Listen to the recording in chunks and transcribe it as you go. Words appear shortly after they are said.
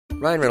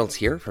Ryan Reynolds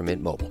here from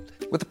Mint Mobile.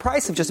 With the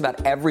price of just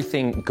about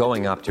everything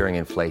going up during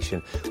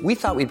inflation, we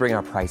thought we'd bring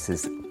our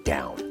prices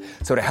down.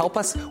 So to help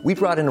us, we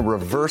brought in a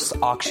reverse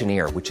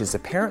auctioneer, which is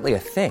apparently a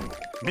thing.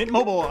 Mint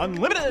Mobile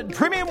Unlimited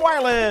Premium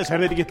Wireless. How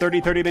to get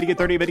 30, 30, bit to get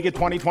 30, bit to get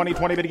 20, 20,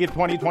 20, bit to get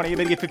 20, 20,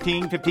 bit to get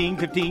 15, 15,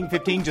 15,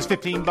 15, just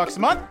 $15 a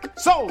month?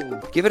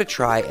 Sold! Give it a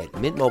try at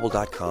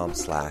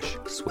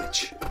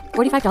mintmobile.com/switch.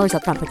 $45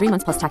 up front for 3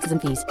 months plus taxes and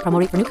fees. Promo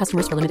rate for new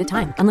customers for limited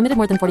time. Unlimited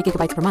more than 40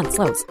 gigabytes per month.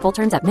 Slows full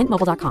terms at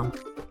mintmobile.com.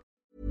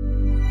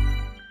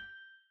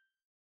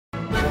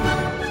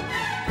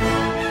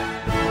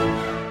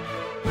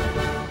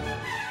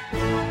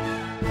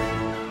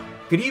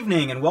 Good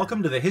evening and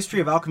welcome to the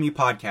History of Alchemy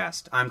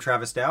podcast. I'm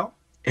Travis Dow.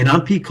 And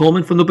I'm Pete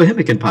Coleman from the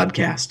Bohemican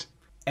podcast.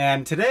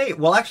 And today,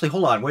 well actually,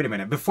 hold on, wait a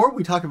minute. Before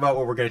we talk about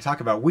what we're going to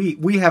talk about,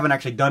 we haven't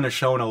actually done a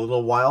show in a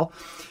little while.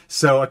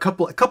 So a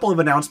couple of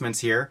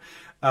announcements here.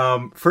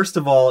 First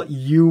of all,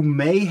 you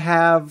may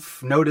have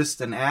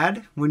noticed an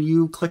ad when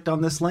you clicked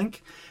on this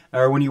link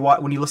or when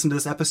you listen to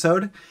this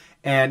episode.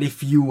 And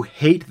if you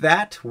hate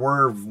that,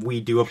 we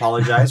do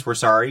apologize. We're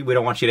sorry. We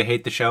don't want you to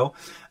hate the show.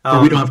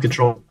 We don't have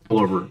control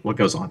over what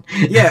goes on.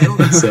 Yeah.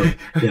 So,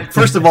 yeah.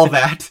 First of all,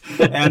 that,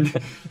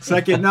 and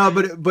second, no,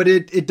 but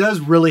it does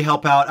really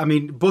help out. I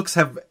mean, books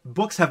have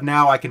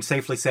now, I can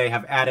safely say,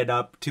 have added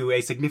up to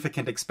a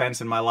significant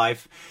expense in my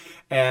life,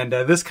 and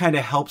this kind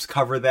of helps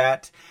cover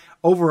that.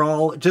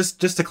 Overall, just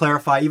to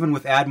clarify, even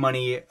with ad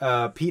money,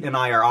 Pete and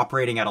I are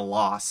operating at a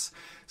loss.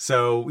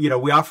 So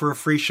we offer a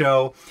free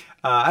show.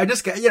 I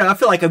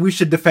feel like we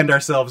should defend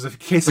ourselves in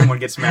case someone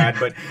gets mad,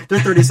 but they're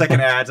 30-second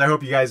ads. I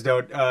hope you guys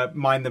don't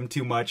mind them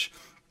too much.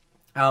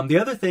 The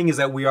other thing is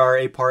that we are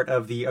a part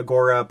of the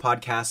Agora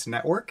Podcast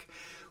Network,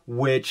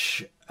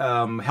 which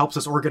helps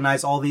us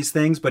organize all these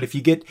things. But if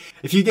you get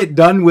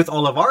done with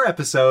all of our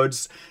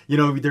episodes,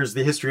 there's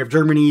the History of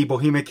Germany,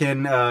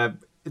 Bohemican,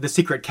 The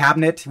Secret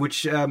Cabinet,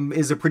 which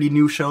is a pretty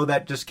new show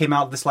that just came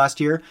out this last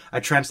year. I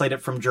translate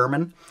it from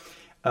German.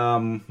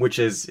 Which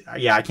is,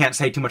 I can't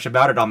say too much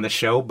about it on this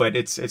show, but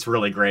it's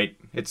really great.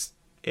 It's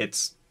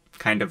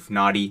kind of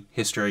naughty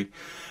history,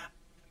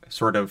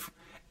 sort of.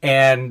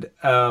 And,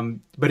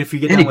 but if you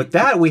get done with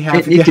that, we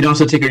have... You can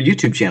also take our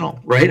YouTube channel,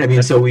 right? I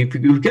mean, so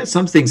we've got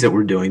some things that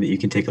we're doing that you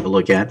can take a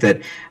look at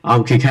that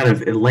can kind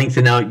of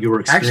lengthen out your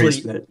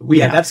experience.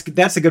 Actually,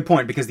 that's a good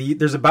point, because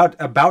there's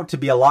about to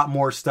be a lot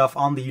more stuff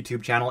on the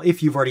YouTube channel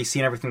if you've already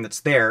seen everything that's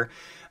there.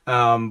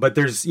 But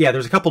there's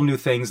a couple new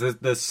things. The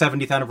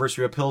 70th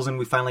anniversary of Pilsen,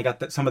 we finally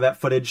got some of that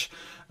footage,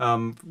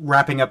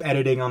 wrapping up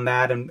editing on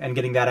that and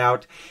getting that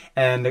out,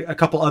 and a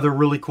couple other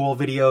really cool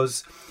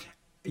videos.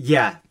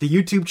 Yeah, the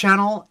YouTube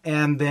channel,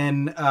 and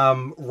then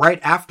right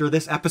after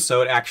this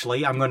episode,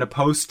 actually, I'm going to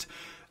post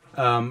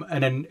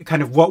and then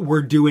kind of what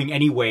we're doing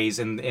anyways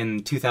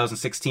in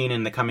 2016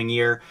 in the coming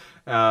year.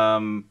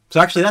 So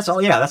actually, that's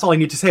all. Yeah, that's all I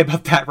need to say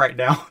about that right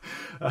now.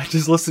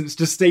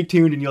 Just stay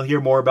tuned, and you'll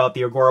hear more about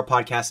the Agora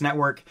Podcast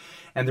Network.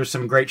 And there's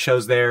some great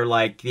shows there,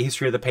 like the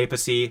History of the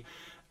Papacy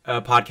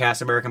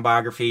podcast, American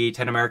Biography,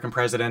 10 American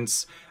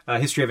Presidents,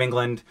 History of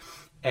England,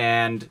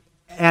 and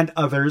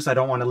others. I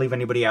don't want to leave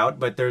anybody out,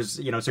 but there's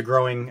it's a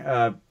growing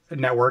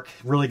network.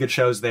 Really good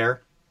shows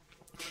there.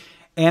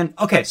 And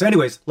okay, so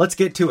anyways, let's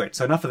get to it.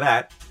 So enough of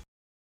that.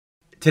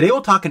 Today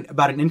we'll talk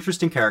about an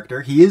interesting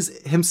character. He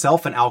is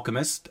himself an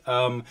alchemist,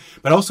 but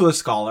also a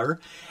scholar.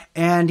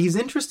 And he's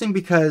interesting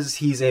because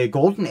he's a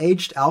golden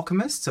aged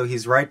alchemist. So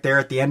he's right there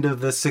at the end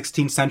of the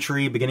 16th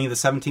century, beginning of the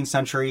 17th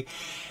century.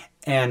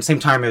 And same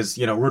time as,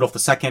 Rudolph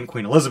II,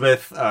 Queen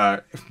Elizabeth,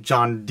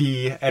 John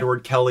Dee,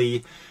 Edward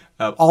Kelly,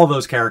 all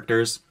those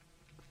characters.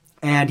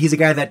 And he's a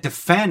guy that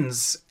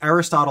defends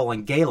Aristotle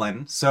and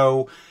Galen.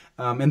 So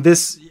in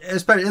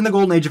the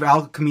golden age of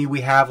alchemy,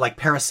 we have like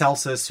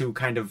Paracelsus, who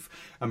kind of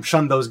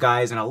shunned those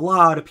guys, and a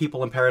lot of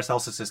people in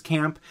Paracelsus's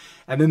camp.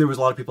 And then there was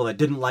a lot of people that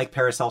didn't like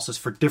Paracelsus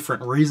for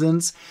different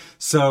reasons.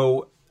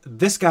 So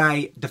this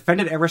guy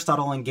defended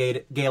Aristotle and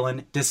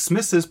Galen,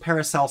 dismisses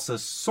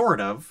Paracelsus sort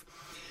of,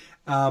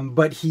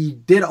 but he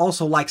did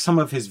also like some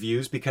of his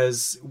views,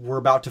 because we're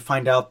about to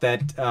find out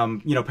that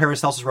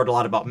Paracelsus wrote a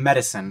lot about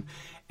medicine,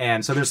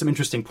 and so there's some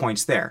interesting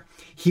points there.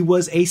 He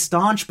was a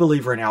staunch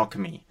believer in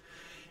alchemy,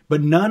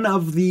 but none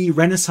of the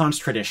Renaissance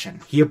tradition.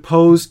 He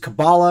opposed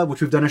Kabbalah,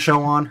 which we've done a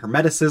show on,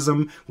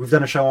 Hermeticism, we've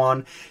done a show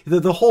on.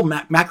 The whole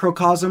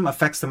macrocosm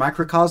affects the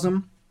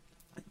microcosm.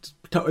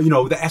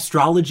 The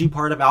astrology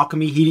part of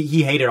alchemy,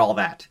 he hated all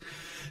that.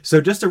 So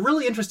just a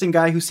really interesting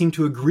guy who seemed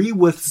to agree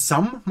with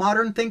some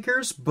modern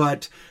thinkers,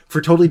 but for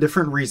totally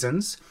different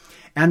reasons,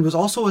 and was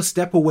also a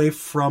step away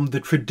from the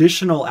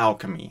traditional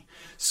alchemy.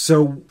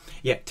 So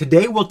yeah,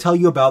 today we'll tell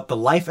you about the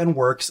life and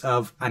works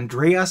of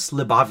Andreas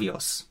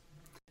Libavius.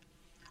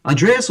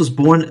 Andreas was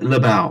born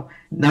Libau,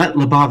 not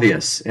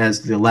Libavius,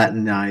 as the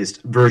Latinized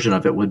version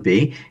of it would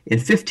be, in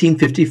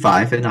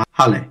 1555 in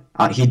Halle.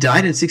 He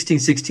died in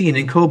 1616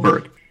 in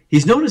Coburg.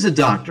 He's known as a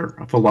doctor,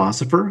 a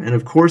philosopher, and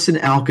of course an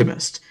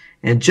alchemist.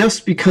 And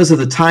just because of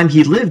the time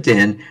he lived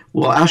in,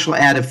 we'll actually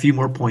add a few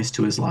more points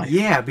to his life.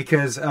 Yeah,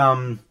 because so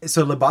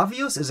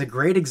Libavius is a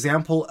great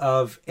example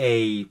of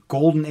a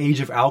golden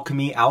age of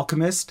alchemy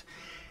alchemist.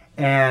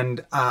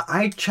 And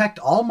I checked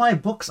all my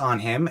books on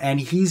him, and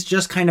he's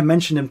just kind of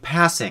mentioned in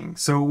passing.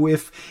 So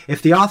if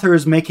the author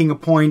is making a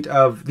point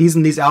of these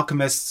and these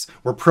alchemists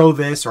were pro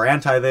this or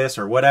anti this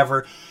or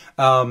whatever,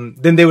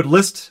 then they would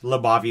list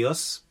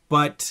Libavius.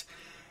 But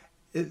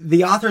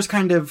the authors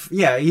kind of,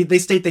 they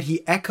state that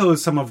he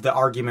echoes some of the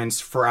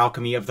arguments for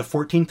alchemy of the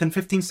 14th and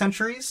 15th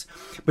centuries,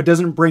 but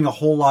doesn't bring a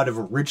whole lot of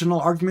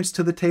original arguments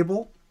to the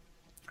table.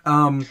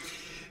 But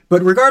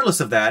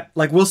regardless of that,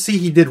 like we'll see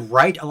he did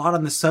write a lot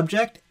on the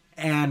subject,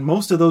 and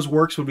most of those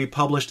works would be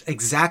published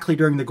exactly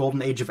during the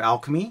golden age of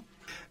alchemy.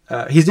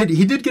 He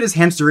did get his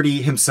hands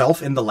dirty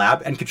himself in the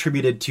lab and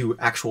contributed to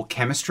actual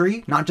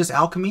chemistry, not just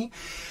alchemy.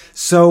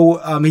 So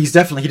he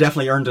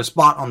definitely earned a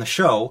spot on the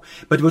show.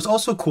 But what's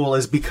also cool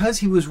is because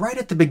he was right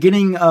at the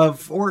beginning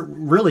of, or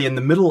really in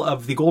the middle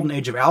of the golden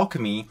age of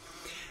alchemy,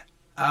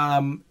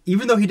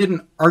 even though he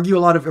didn't argue a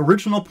lot of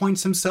original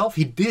points himself,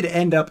 he did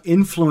end up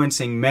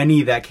influencing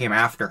many that came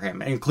after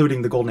him,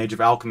 including the golden age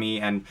of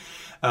alchemy. And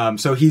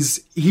so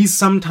he's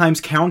sometimes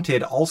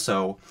counted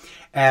also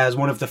as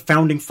one of the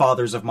founding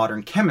fathers of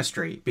modern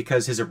chemistry,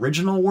 because his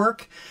original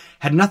work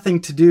had nothing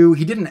to do.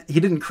 He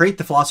didn't create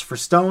the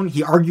Philosopher's Stone.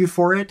 He argued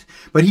for it,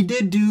 but he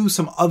did do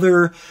some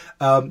other,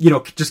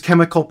 just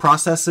chemical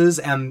processes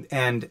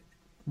and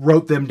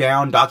wrote them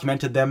down,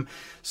 documented them.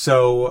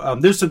 So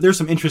there's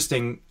some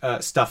interesting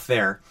stuff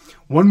there.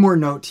 One more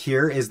note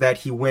here is that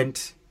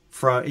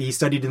he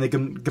studied in the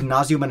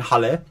Gymnasium in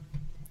Halle,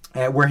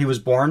 where he was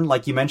born,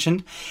 like you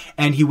mentioned,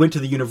 and he went to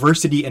the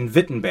university in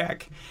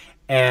Wittenberg.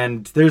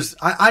 And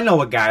I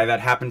know a guy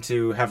that happened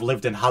to have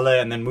lived in Halle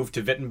and then moved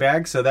to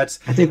Wittenberg. So that's,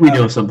 I think we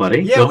know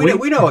somebody. Yeah,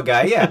 we know a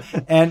guy. Yeah,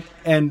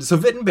 and so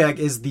Wittenberg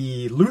is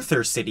the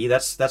Luther city.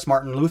 That's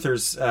Martin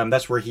Luther's.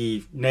 That's where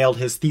he nailed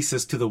his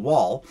thesis to the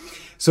wall.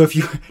 So if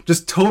you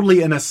just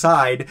totally an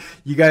aside,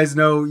 you guys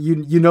know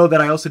you know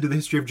that I also do the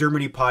History of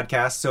Germany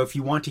podcast. So if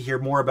you want to hear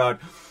more about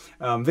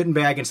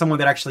Wittenberg and someone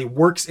that actually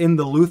works in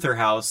the Luther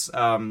house.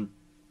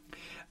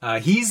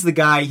 He's the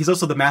guy, he's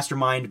also the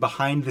mastermind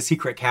behind the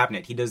secret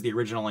cabinet. He does the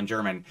original in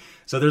German.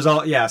 So there's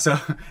so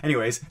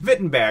anyways,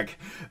 Wittenberg.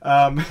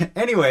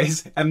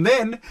 And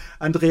then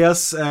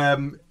Andreas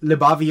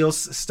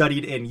Libavius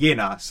studied in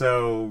Jena.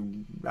 So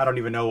I don't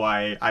even know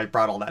why I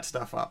brought all that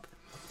stuff up.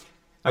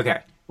 Okay.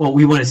 Well,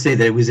 we want to say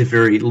that it was a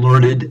very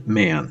learned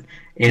man.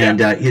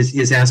 And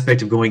his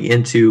aspect of going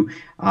into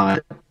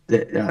not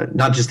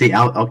just the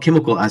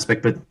alchemical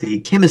aspect, but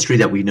the chemistry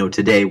that we know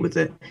today with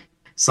the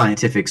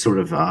scientific sort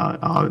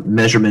of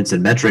measurements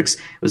and metrics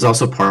was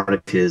also part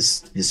of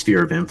his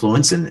sphere of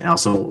influence and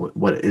also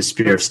what his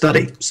sphere of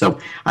study. So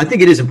I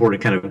think it is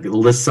important to kind of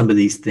list some of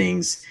these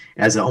things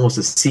as almost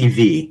a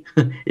CV,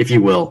 if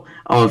you will,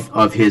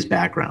 of his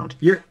background.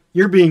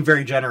 You're being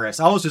very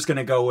generous. I was just going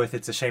to go with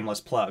it's a shameless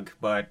plug,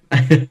 but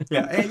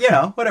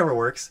whatever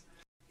works.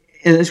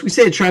 And as we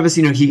say at Travis,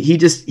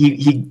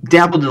 he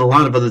dabbled in a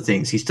lot of other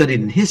things. He studied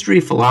in history,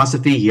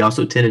 philosophy. He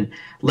also attended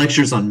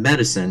lectures on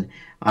medicine,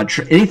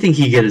 anything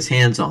he get his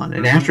hands on.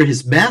 And after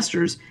his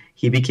master's,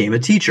 he became a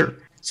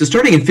teacher. So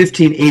starting in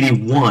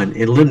 1581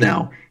 in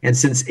Limnau and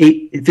since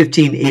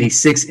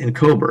 1586 in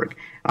Coburg,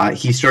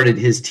 he started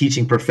his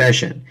teaching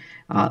profession.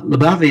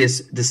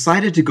 Libavius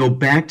decided to go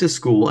back to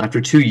school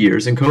after 2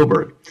 years in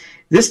Coburg,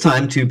 this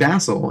time to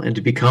Basel and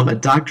to become a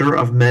doctor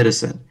of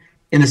medicine.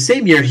 In the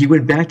same year, he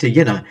went back to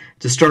Jena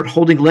to start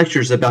holding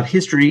lectures about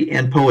history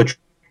and poetry.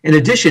 In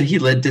addition, he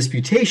led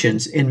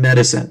disputations in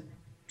medicine.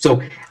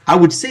 So I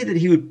would say that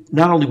he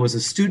not only was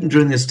a student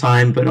during this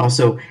time, but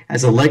also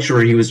as a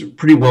lecturer, he was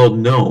pretty well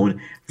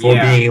known for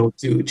being able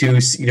to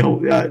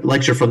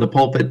lecture from the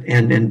pulpit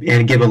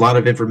and give a lot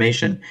of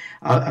information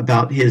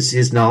about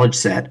his knowledge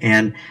set.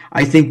 And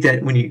I think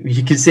that when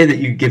you can say that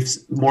you give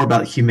more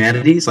about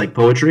humanities like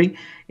poetry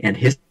and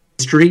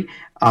history,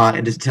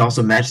 and to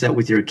also match that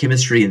with your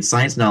chemistry and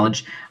science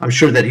knowledge, I'm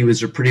sure that he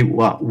was a pretty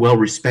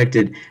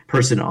well-respected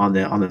person on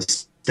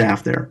the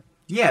staff there.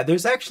 Yeah,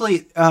 there's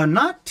actually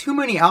not too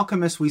many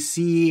alchemists we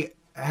see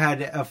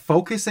had a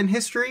focus in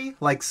history.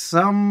 Like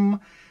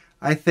some,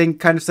 I think,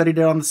 kind of studied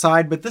it on the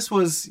side. But this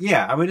was,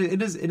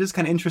 it is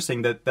kind of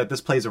interesting that this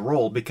plays a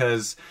role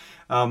because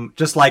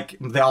just like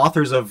the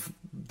authors of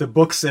the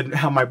books and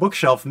how my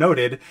bookshelf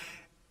noted,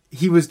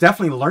 he was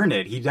definitely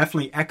learned. He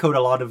definitely echoed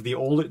a lot of the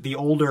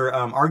older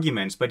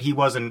arguments, but he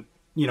wasn't,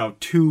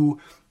 too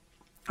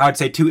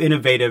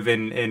innovative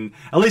in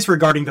at least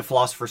regarding the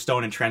Philosopher's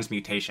Stone and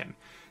transmutation.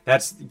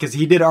 That's because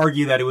he did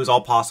argue that it was all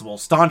possible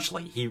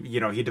staunchly. He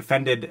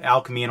defended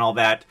alchemy and all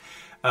that,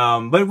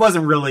 but it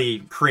wasn't really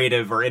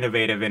creative or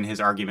innovative in his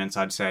arguments,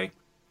 I'd say.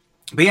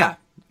 But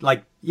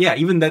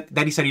even that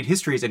he studied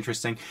history is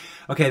interesting.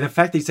 Okay, the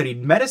fact that he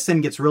studied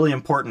medicine gets really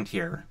important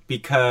here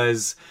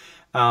because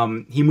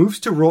he moves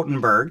to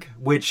Rothenburg,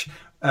 which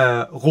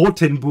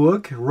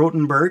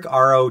Rothenburg,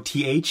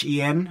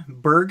 R-O-T-H-E-N,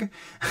 Berg,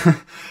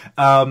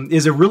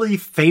 is a really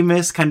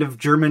famous kind of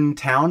German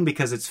town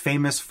because it's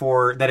famous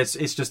for that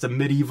it's just a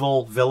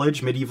medieval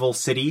village, medieval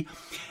city.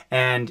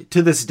 And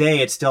to this day,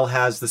 it still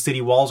has the city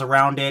walls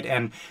around it.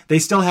 And they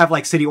still have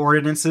like city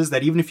ordinances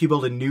that even if you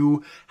build a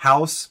new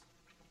house,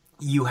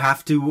 you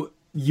have to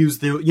use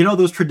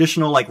those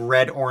traditional like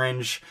red,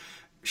 orange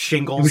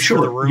shingles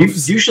for the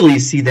roofs. Usually you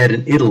see that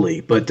in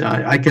Italy, but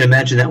I can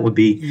imagine that would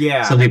be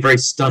something very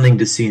stunning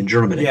to see in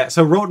Germany. Yeah,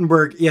 so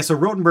Rothenburg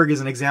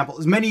is an example.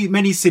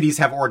 Many cities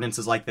have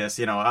ordinances like this,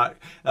 but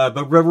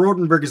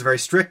Rothenburg is very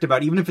strict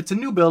about even if it's a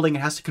new building,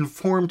 it has to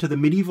conform to the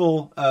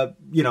medieval,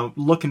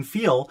 look and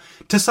feel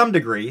to some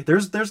degree.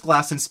 There's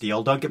glass and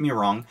steel, don't get me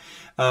wrong.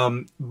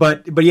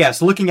 But yeah,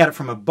 so looking at it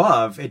from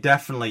above,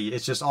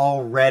 it's just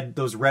all red,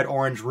 those red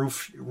orange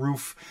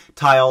roof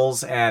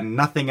tiles and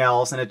nothing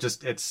else, and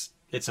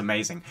it's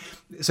amazing.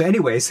 So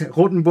anyways,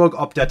 Rothenburg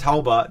ob der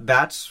Tauber,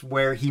 that's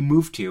where he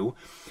moved to,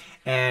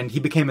 and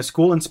he became a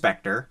school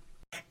inspector.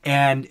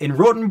 And in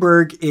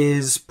Rothenburg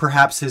is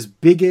perhaps his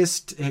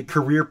biggest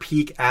career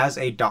peak as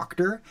a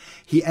doctor.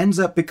 He ends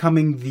up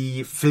becoming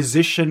the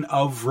physician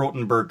of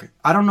Rothenburg.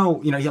 I don't know,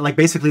 like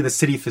basically the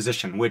city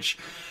physician, which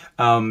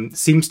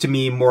seems to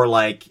me more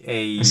like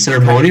a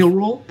ceremonial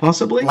role,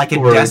 possibly, like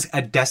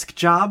a desk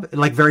job,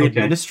 like very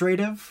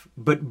administrative.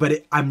 But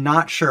I'm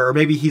not sure. Or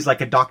maybe he's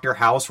like a Dr.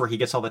 House where he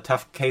gets all the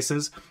tough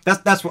cases.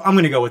 That's what I'm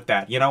going to go with.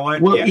 That. You know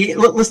what? Well,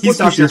 let's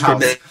push this for a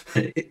minute.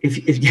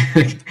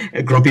 If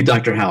a grumpy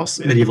Dr. House,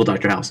 medieval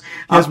Dr. House,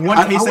 has one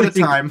case at a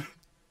time.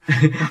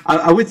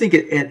 I would think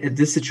at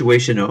this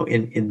situation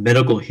in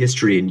medical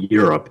history in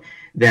Europe,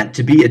 that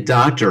to be a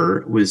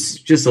doctor was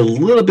just a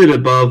little bit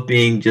above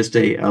being just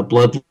a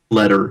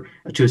bloodletter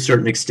to a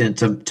certain extent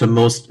to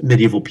most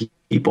medieval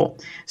people.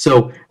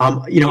 So,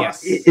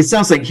 yes. It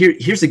sounds like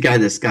here's a guy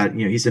that's got,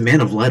 he's a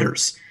man of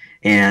letters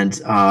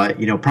and,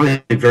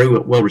 probably very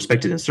well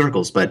respected in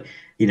circles, but,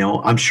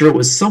 I'm sure it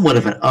was somewhat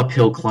of an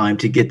uphill climb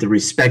to get the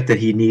respect that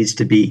he needs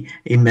to be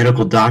a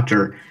medical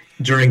doctor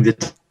during the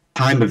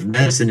time of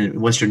medicine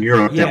in Western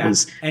Europe. That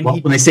was,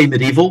 when they say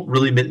medieval,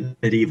 really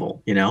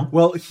medieval,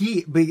 Well,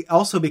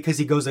 also because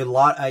he goes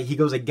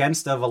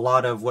against a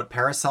lot of what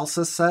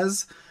Paracelsus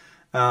says.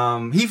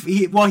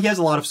 He has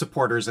a lot of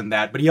supporters in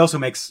that, but he also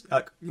makes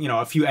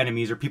a few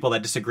enemies or people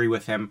that disagree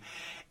with him,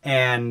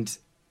 and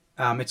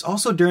it's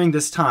also during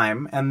this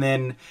time, and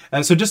then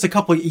so just a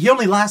couple. He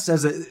only lasts I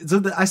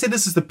say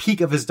this is the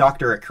peak of his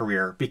doctorate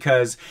career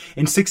because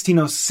in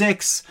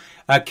 1606,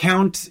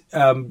 Count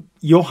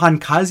Johann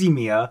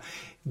Casimir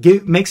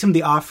makes him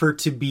the offer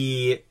to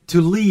be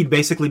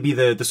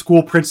the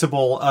school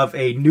principal of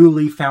a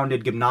newly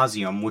founded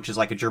gymnasium, which is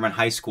like a German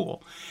high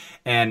school,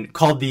 and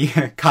called the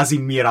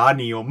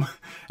Casimiranium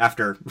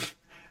after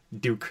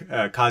Duke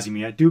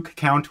Casimir, Duke,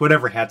 Count,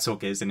 whatever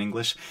Herzog is in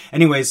English.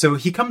 Anyway, so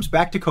he comes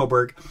back to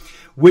Coburg,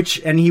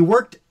 and he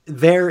worked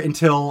there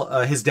until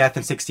his death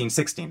in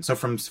 1616. So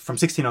from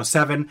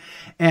 1607,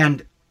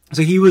 and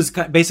so he was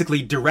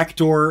basically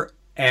director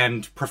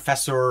and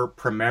professor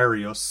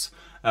primarius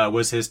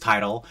was his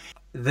title.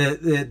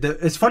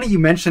 It's funny you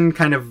mentioned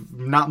kind of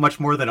not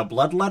much more than a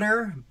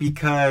bloodletter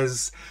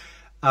because.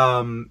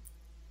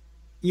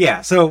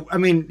 Yeah, so I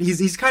mean,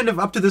 he's kind of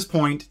up to this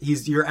point.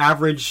 He's your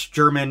average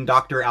German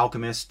doctor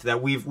alchemist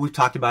that we've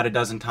talked about a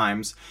dozen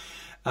times.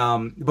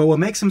 But what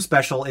makes him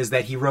special is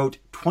that he wrote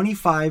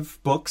 25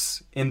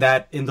 books in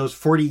those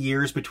 40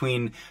 years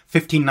between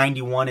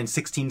 1591 and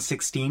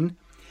 1616.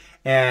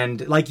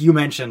 And like you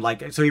mentioned,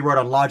 so he wrote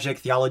on logic,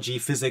 theology,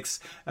 physics,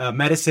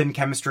 medicine,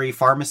 chemistry,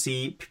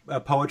 pharmacy,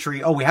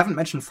 poetry. Oh, we haven't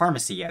mentioned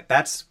pharmacy yet.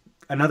 That's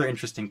another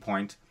interesting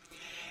point.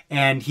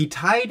 And he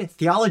tied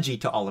theology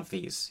to all of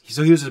these.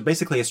 So he was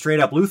basically a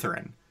straight-up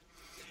Lutheran.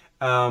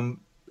 And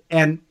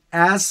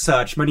as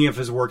such, many of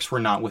his works were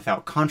not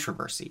without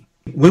controversy.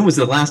 When was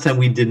the last time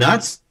we did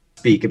not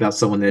speak about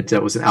someone that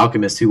was an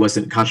alchemist who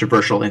wasn't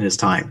controversial in his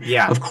time?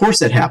 Yeah. Of course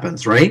that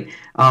happens, right?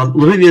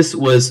 Livius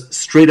was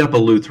straight-up a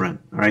Lutheran,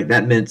 all right?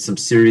 That meant some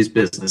serious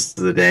business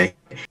of the day.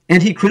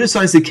 And he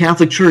criticized the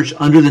Catholic Church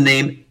under the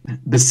name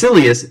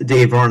Basilius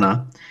de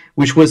Varna,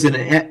 which was an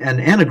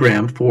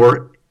anagram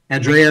for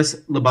Andreas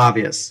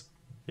Libavius.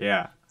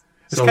 Yeah.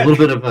 So a little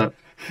bit of a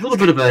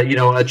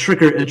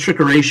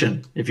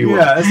trickeration, if you will.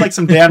 Yeah, it's like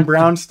some Dan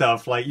Brown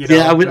stuff,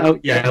 Yeah, I would.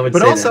 But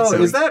say also, that,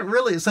 so. Is that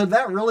really? So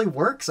that really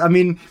works? I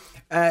mean,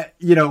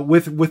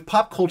 with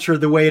pop culture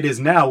the way it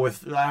is now,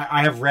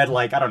 I have read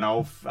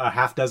a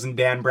half dozen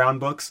Dan Brown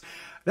books.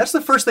 That's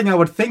the first thing I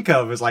would think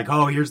of is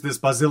here's this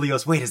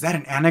Basilius. Wait, is that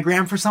an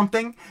anagram for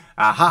something?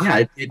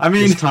 Aha. Yeah,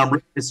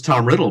 it's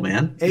Tom Riddle,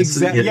 man.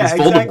 Exactly.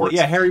 Exactly.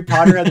 Yeah, Harry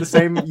Potter had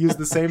used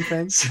the same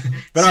thing.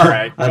 But all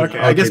right. Okay.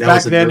 I guess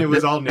back then it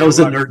was all new. That was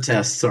a nerd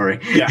test. Sorry.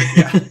 Yeah.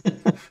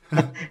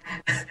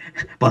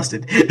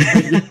 Busted.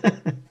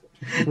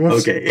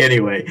 Okay,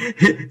 anyway,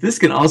 this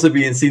can also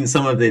be seen in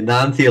some of the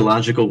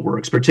non-theological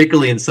works,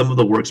 particularly in some of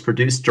the works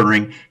produced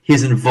during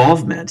his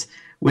involvement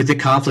with the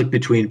conflict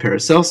between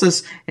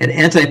Paracelsus and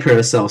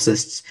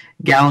anti-Paracelsists,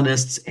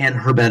 Galenists, and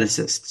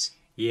Hermeticists.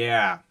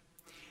 Yeah.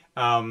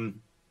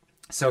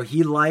 So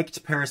he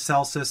liked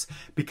Paracelsus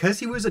because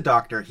he was a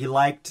doctor. He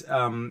liked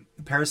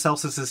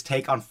Paracelsus's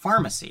take on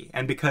pharmacy,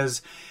 and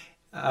because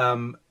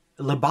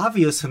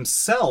Libavius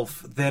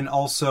himself then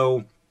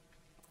also,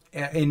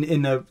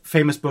 in a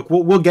famous book,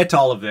 we'll get to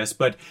all of this,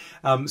 but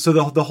so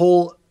the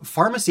whole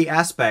pharmacy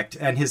aspect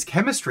and his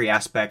chemistry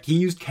aspect, he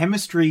used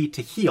chemistry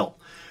to heal,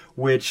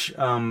 which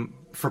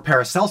for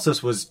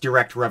Paracelsus was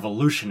direct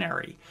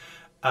revolutionary.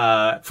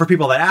 For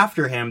people that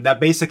after him, that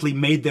basically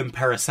made them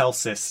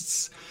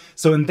Paracelsists.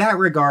 So in that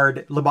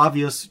regard,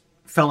 Libavius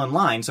fell in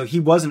line. So he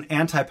wasn't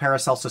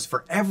anti-Paracelsus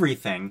for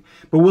everything,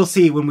 but we'll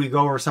see when we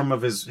go over some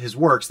of his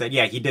works that,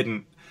 yeah, he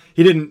didn't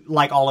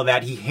like all of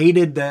that. He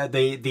hated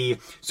the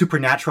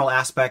supernatural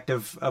aspect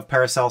of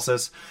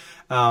Paracelsus.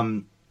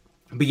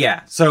 But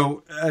yeah,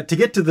 so to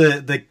get to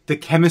the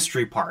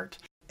chemistry part,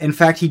 in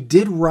fact, he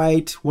did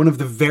write one of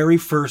the very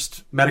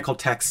first medical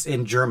texts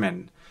in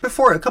German. A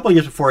couple of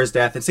years before his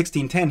death, in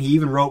 1610, he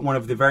even wrote one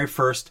of the very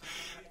first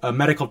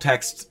medical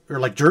texts, or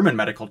like German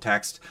medical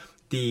text,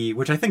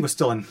 which I think was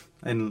still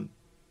in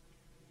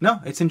no,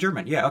 it's in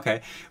German. Yeah,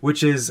 okay.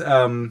 Which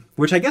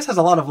I guess has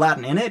a lot of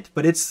Latin in it,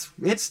 but it's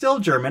still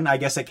German. I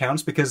guess it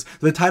counts because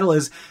the title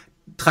is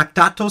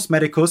Tractatus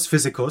Medicus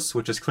Physicus,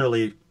 which is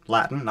clearly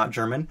Latin, not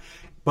German.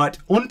 But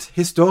und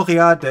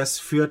Historia des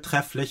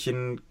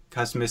fürtrefflichen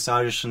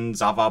kosmischen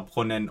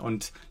Sauerbrunnen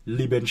und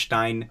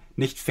Liebenstein,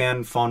 nicht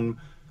fern von.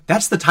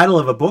 That's the title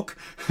of a book.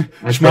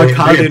 That's very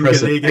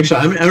impressive.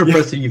 Actually, I'm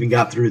impressed that you even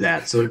got through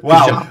that. So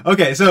wow. Good job.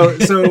 Okay, so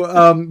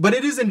but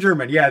it is in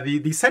German. Yeah,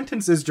 the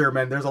sentence is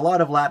German. There's a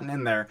lot of Latin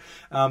in there.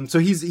 So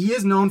he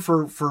is known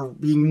for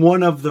being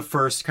one of the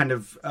first kind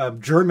of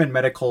German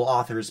medical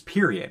authors.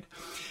 Period.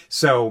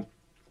 So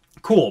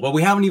cool, but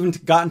we haven't even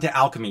gotten to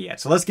alchemy yet.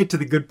 So let's get to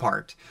the good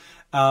part.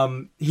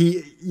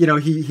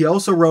 He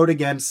also wrote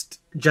against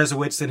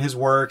Jesuits in his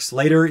works.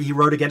 Later, he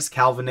wrote against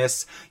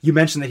Calvinists. You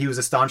mentioned that he was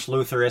a staunch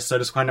Lutherist, so I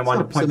just kind of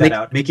wanted to point that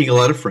out. Making a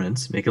lot of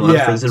friends. Of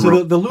friends in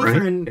Rome, the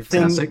Lutheran right?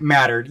 thing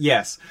mattered,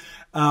 yes.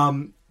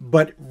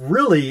 But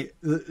really,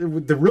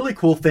 the really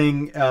cool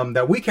thing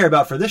that we care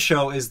about for this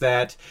show is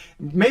that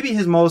maybe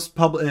his most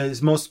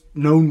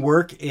known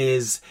work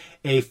is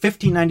a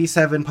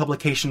 1597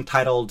 publication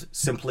titled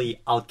simply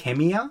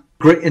Alchemia.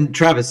 Great, and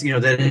Travis,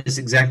 that is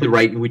exactly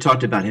right. We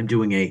talked about him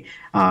doing a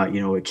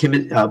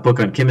book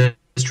on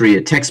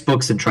chemistry,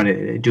 textbooks, and trying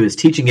to do his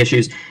teaching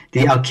issues.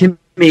 The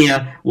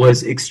Alchemia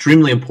was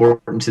extremely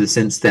important to the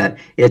sense that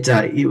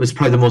it was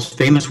probably the most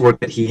famous work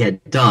that he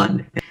had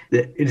done.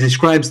 It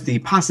describes the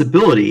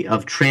possibility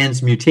of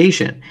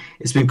transmutation.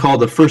 It's been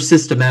called the first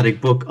systematic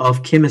book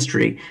of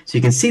chemistry. So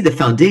you can see the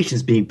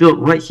foundations being built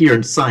right here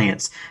in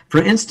science. For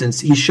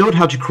instance, he showed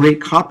how to create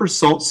copper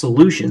salt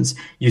solutions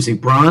using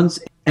bronze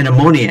and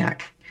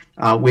ammoniac,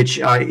 which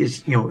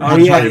is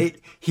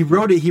he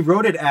wrote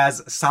it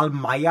as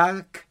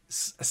Salmayak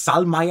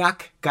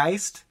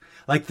Geist,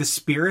 like the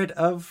spirit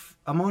of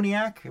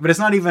ammoniac, but it's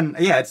not even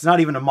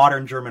a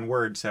modern German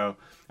word. So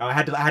I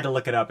had to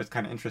look it up. It's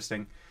kind of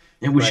interesting.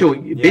 And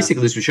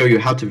basically this will show you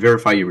how to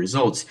verify your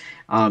results.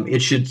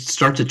 It should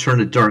start to turn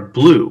a dark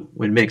blue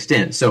when mixed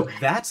in. So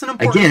that's an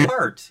important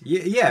part.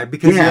 Yeah,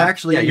 because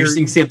you're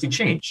seeing something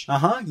change.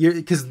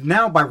 Because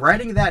now by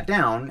writing that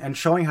down and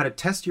showing how to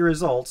test your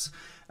results,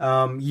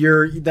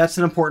 that's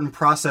an important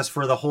process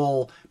for the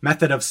whole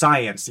method of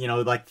science.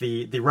 Like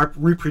the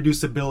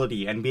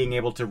reproducibility and being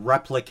able to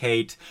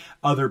replicate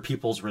other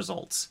people's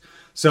results.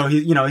 So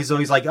he's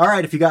always like, all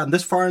right, if you gotten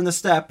this far in the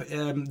step,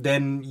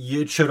 then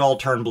it should all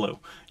turn blue,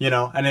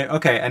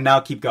 and now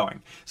keep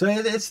going. So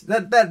it's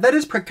that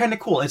is kind of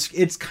cool.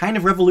 It's kind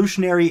of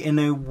revolutionary in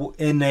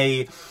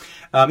a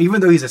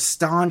even though he's a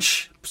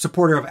staunch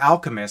supporter of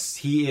alchemists,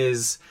 he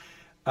is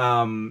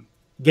getting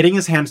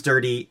his hands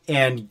dirty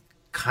and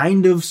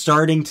kind of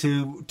starting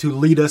to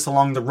lead us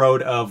along the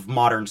road of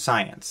modern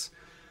science.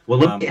 Well,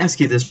 let me ask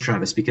you this,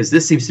 Travis, because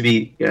this seems to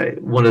be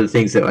one of the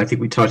things that I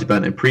think we talked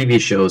about in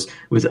previous shows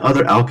with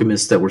other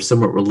alchemists that were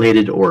somewhat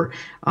related or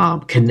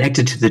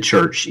connected to the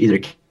church, either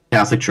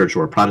Catholic Church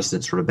or a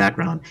Protestant sort of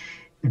background.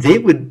 They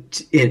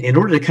would, in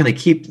order to kind of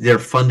keep their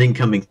funding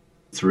coming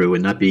through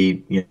and not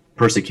be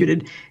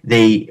persecuted,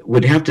 they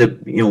would have to,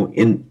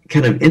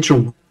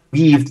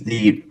 interweave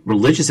the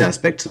religious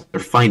aspect of their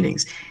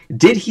findings.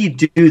 Did he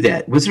do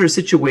that? Was there a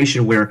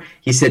situation where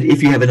he said,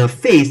 if you have enough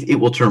faith, it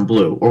will turn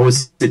blue? Or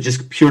was it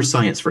just pure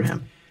science for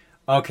him?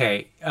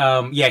 Okay.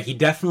 He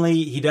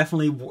definitely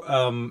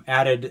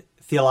added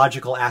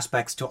theological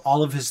aspects to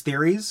all of his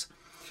theories.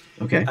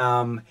 Okay.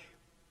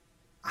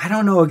 I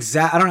don't know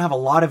I don't have a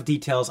lot of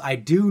details. I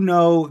do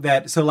know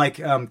that,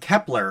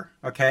 Kepler,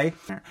 okay?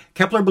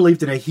 Kepler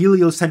believed in a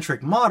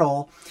heliocentric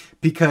model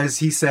because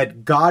he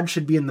said God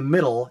should be in the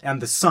middle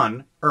and the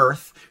sun,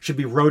 Earth, should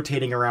be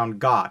rotating around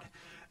God.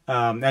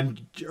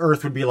 And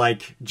Earth would be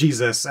like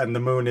Jesus and the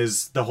moon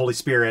is the Holy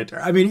Spirit.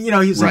 I mean,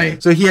 he's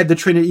right. So he had the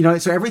Trinity,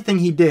 so everything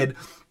he did,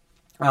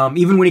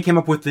 even when he came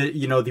up with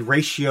the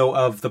ratio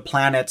of the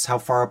planets, how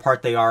far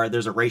apart they are,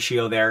 there's a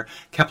ratio there.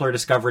 Kepler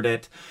discovered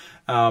it.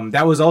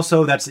 That was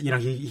also,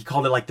 he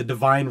called it like the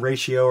divine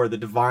ratio or the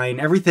divine,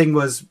 everything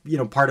was,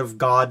 part of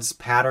God's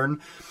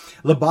pattern.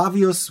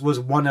 Libavius was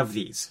one of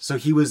these. So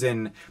he was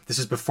this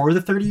is before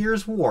the 30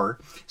 Years' War.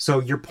 So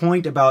your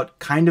point about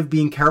kind of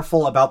being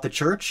careful about the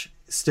church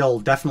still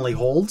definitely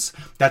holds.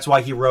 That's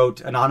why he wrote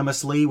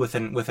anonymously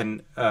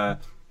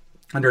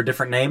under a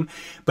different name.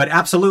 But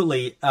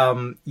absolutely,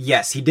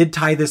 yes, he did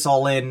tie this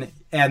all in.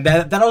 And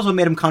that also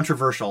made him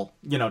controversial,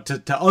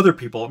 to other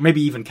people, maybe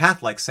even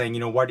Catholics, saying,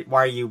 why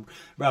are you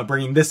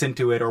bringing this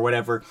into it or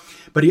whatever.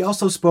 But he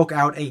also spoke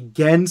out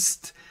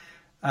against,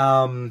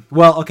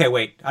 okay,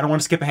 wait, I don't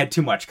want to skip ahead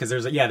too much because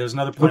there's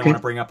another point I want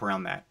to bring up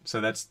around that. So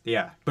that's,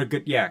 but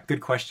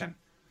good question.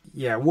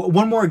 Yeah,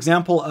 one more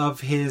example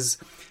of his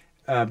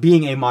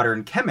being a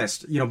modern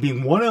chemist,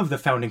 being one of the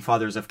founding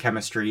fathers of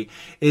chemistry,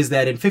 is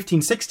that in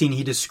 1516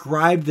 he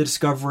described the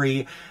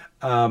discovery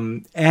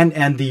and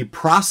the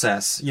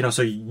process,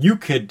 so you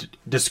could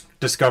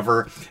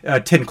discover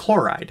tin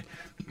chloride,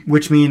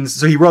 which means,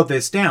 so he wrote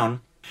this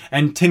down,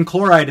 and tin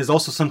chloride is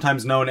also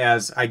sometimes known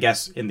as, I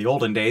guess in the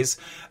olden days,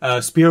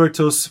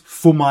 spiritus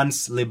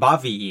fumans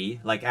Libavii,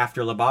 like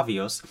after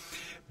Libavius.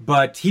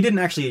 But he didn't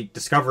actually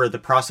discover the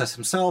process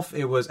himself.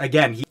 It was,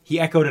 again, he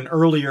echoed an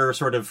earlier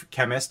sort of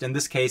chemist, in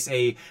this case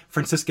a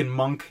Franciscan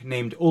monk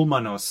named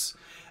Ulmanos,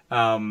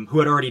 who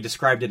had already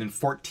described it in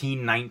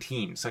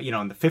 1419. So,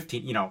 in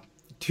the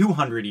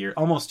 200 years,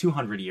 almost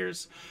 200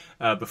 years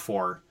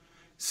before.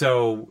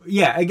 So,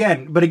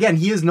 again,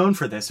 he is known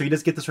for this, so he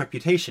does get this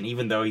reputation,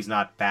 even though he's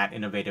not that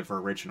innovative or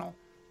original.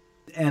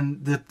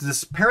 And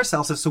this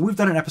Paracelsus, so we've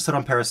done an episode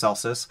on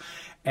Paracelsus,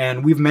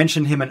 and we've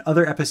mentioned him in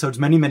other episodes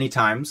many, many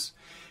times.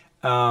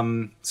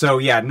 I'm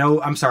sorry, you're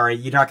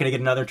not going to get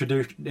another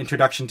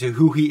introduction to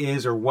who he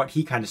is or what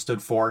he kind of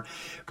stood for.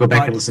 Go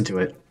back and listen to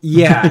it.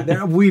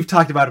 We've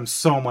talked about him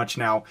so much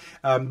now.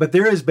 But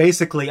there is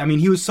basically,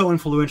 he was so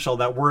influential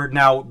that we're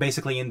now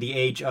basically in the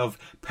age of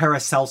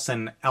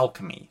Paracelsan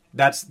alchemy.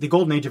 That's the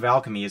golden age of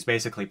alchemy, is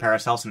basically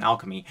Paracelsan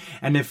alchemy.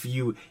 And if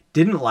you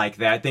didn't like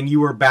that, then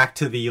you were back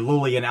to the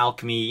Lullian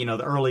alchemy,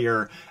 the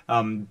earlier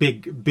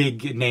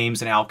big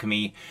names in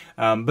alchemy.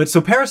 But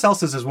so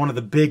Paracelsus is one of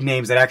the big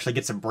names that actually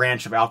gets a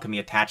branch of alchemy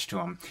attached to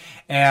him.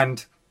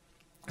 And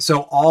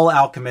so all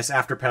alchemists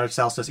after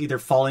Paracelsus either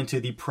fall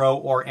into the pro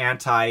or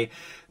anti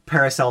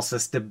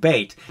Paracelsus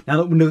debate.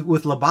 Now,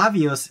 with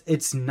Libavius,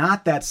 it's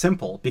not that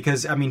simple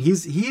because,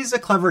 he's a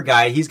clever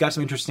guy. He's got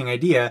some interesting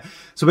idea.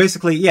 So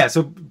basically,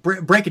 so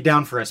break it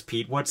down for us,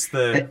 Pete. What's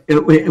the...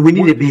 We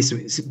need to be...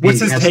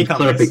 What's his take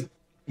on this?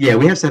 Yeah,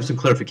 we have to have some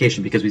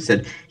clarification because we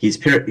said he's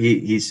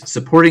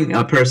supporting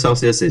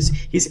Paracelsus,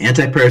 he's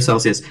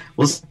anti-Paracelsus.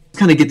 Well, let's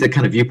kind of get the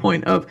kind of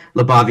viewpoint of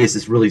Libavius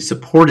has really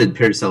supported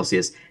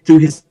Paracelsus through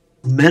his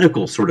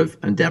medical sort of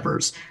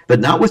endeavors, but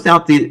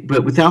without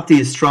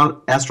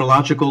the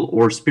astrological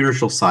or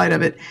spiritual side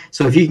of it.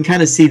 So if you can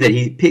kind of see that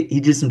he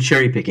did some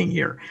cherry picking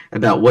here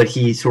about what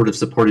he sort of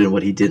supported and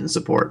what he didn't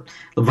support.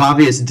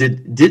 Libavius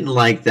didn't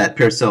like that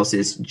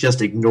Paracelsus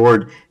just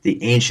ignored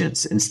the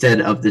ancients instead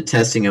of the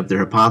testing of their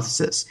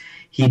hypothesis.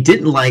 He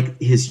didn't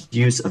like his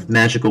use of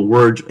magical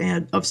words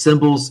and of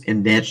symbols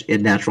in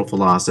natural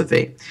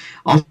philosophy.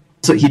 Also,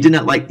 he did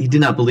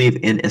not believe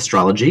in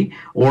astrology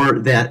or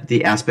that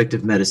the aspect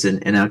of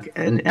medicine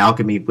and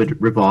alchemy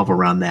would revolve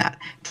around that.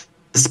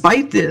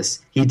 Despite this,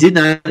 he did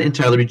not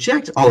entirely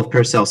reject all of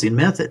Paracelsian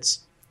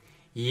methods.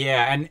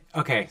 Yeah, and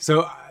okay,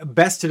 so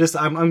best to just,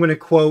 I'm going to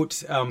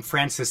quote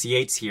Francis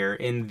Yates here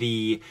in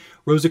the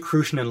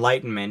Rosicrucian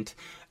Enlightenment.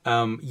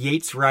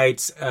 Yates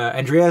writes,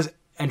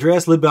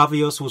 Andreas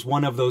Libavius was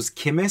one of those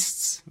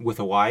chemists, with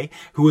a Y,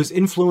 who was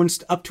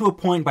influenced up to a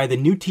point by the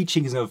new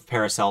teachings of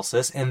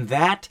Paracelsus, and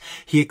that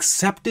he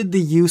accepted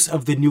the use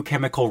of the new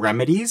chemical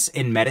remedies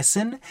in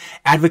medicine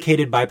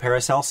advocated by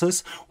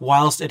Paracelsus,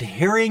 whilst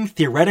adhering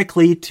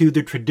theoretically to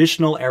the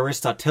traditional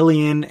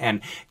Aristotelian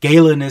and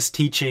Galenist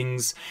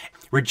teachings,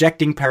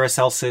 rejecting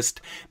Paracelsus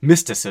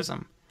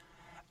mysticism.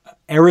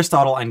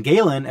 Aristotle and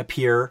Galen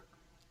appear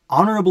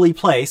honorably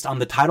placed on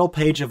the title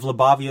page of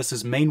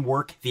Libavius's main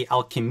work, the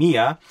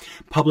Alchemia,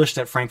 published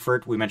at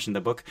Frankfurt. We mentioned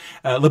the book.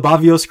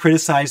 Libavius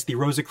criticized the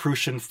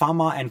Rosicrucian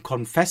Fama and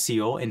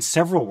Confessio in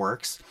several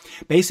works.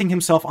 Basing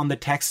himself on the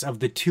texts of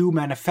the two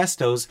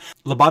manifestos,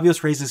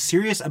 Libavius raises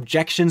serious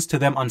objections to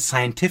them on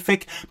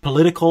scientific,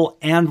 political,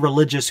 and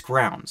religious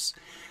grounds.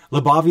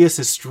 Libavius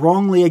is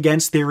strongly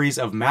against theories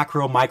of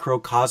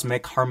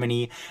macro-microcosmic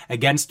harmony,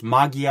 against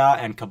Magia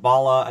and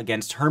Kabbalah,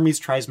 against Hermes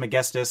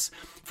Trismegistus,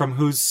 from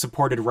whose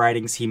supported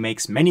writings he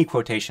makes many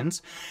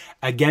quotations,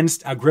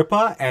 against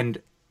Agrippa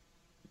and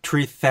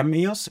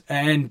Trithemius.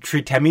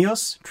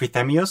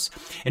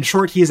 In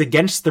short, he is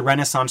against the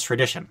Renaissance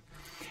tradition.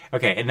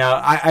 Okay, and now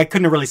I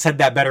couldn't have really said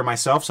that better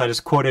myself, so I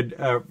just quoted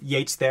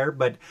Yates there,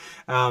 but...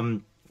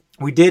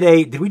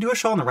 did we do a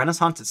show on the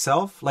Renaissance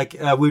itself?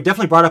 We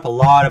definitely brought up a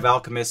lot of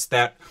alchemists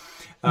that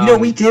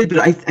We did, but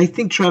I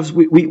think, Travis,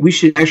 we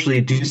should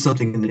actually do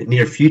something in the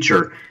near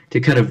future to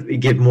kind of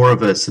give more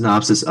of a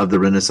synopsis of the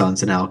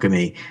Renaissance and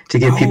alchemy to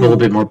get people a little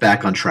bit more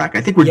back on track.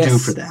 I think we're due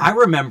for that. I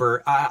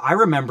remember.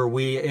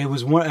 It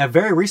was a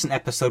very recent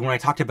episode when I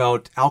talked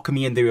about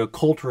alchemy and the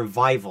occult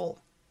revival.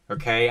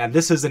 Okay, and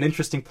this is an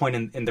interesting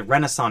point in the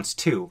Renaissance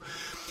too.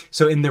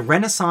 So in the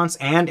Renaissance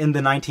and in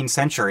the 19th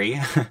century,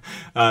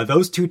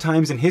 those two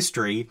times in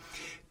history,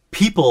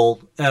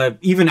 people,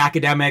 even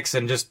academics,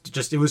 and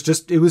it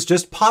was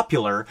just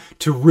popular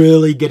to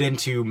really get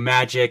into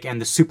magic and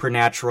the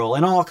supernatural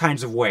in all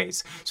kinds of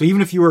ways. So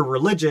even if you were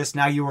religious,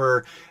 now you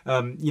were,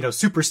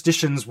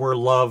 superstitions were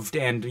loved,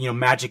 and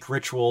magic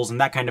rituals and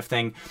that kind of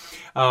thing.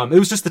 It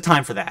was just the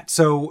time for that.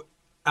 So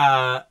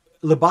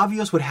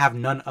Libavius would have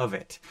none of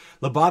it.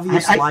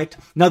 Libavius liked.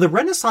 Now the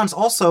Renaissance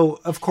also,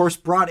 of course,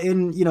 brought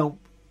in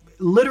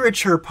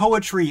literature,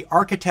 poetry,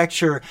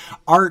 architecture,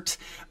 art,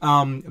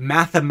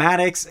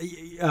 mathematics,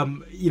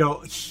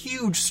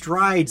 huge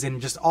strides in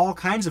just all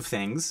kinds of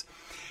things.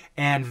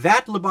 And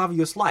that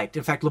Libavius liked.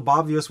 In fact,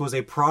 Libavius was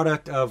a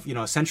product of,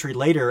 a century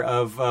later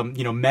of,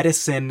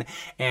 medicine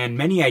and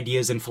many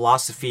ideas in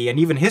philosophy and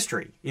even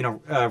history.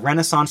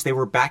 Renaissance, they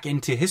were back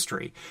into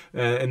history.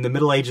 In the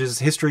Middle Ages,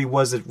 history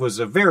was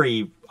a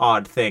very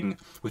odd thing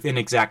with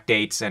inexact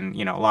dates and,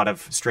 a lot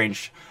of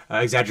strange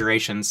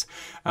exaggerations.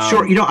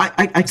 Sure. I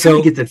kind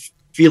of get the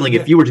feeling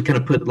if you were to kind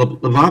of put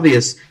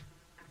Libavius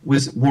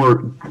was more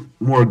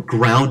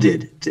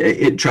grounded.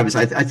 Travis,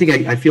 I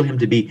think I feel him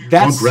to be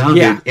more grounded.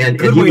 Yeah, and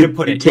good way to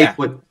put it.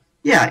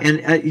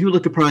 And you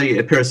look at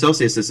probably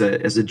Paracelsus as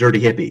a dirty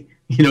hippie.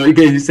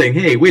 He's saying,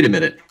 "Hey, wait a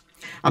minute,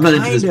 I'm not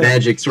into this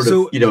magic sort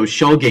of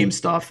shell game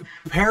stuff.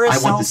 I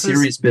want the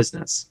serious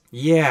business."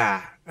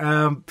 Yeah.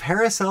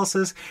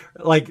 Paracelsus,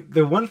 like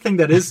the one thing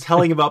that is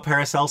telling about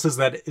Paracelsus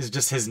that is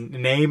just his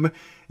name.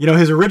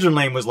 His original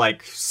name was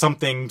like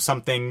something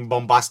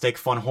bombastic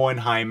von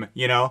Hohenheim.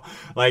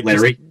 Like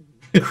Larry,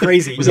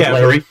 crazy. Was it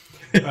Larry?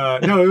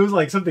 No, it was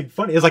like something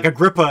funny. It was like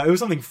Agrippa. It was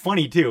something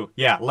funny too.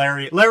 Yeah,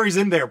 Larry. Larry's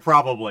in there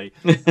probably.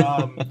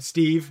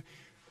 Steve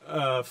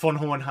von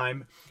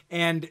Hohenheim.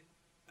 And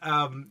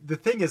the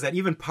thing is that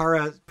even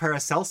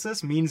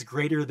Paracelsus means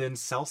greater than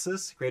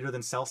Celsius.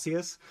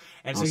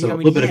 And so a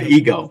little bit of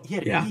ego. He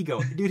had an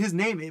ego. Dude, his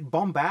name,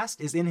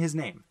 Bombast, is in his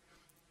name.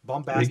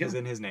 Bombast is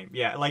in his name.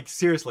 Yeah, like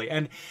seriously.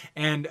 And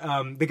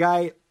the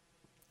guy,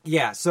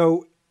 yeah,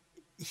 so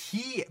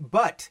he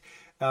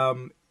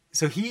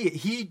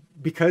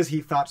because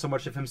he thought so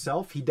much of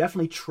himself, he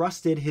definitely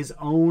trusted his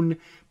own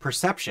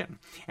perception.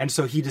 And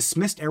so he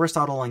dismissed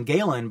Aristotle and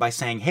Galen by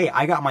saying, hey,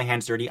 I got my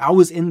hands dirty. I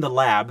was in the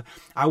lab.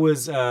 I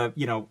was,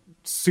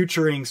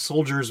 suturing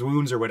soldiers'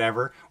 wounds or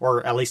whatever,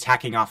 or at least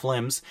hacking off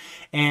limbs.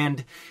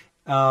 And,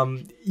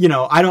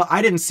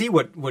 I didn't see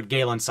what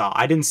Galen saw.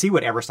 I didn't see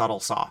what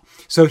Aristotle saw.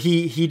 So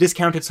he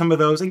discounted some of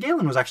those. And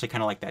Galen was actually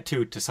kind of like that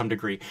too, to some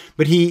degree.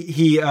 But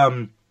he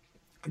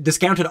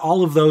discounted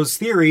all of those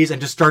theories and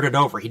just started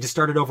over. He just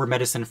started over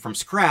medicine from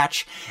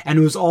scratch, and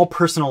it was all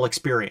personal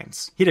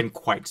experience. He didn't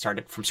quite start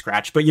it from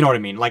scratch, but you know what I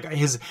mean. Like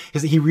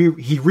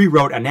he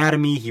rewrote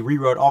anatomy, he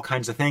rewrote all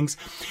kinds of things,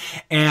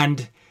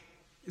 and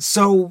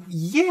so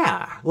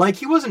yeah, like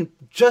he wasn't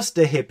just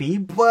a hippie,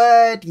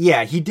 but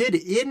yeah, he did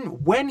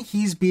when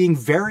he's being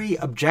very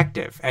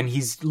objective and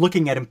he's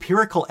looking at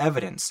empirical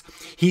evidence,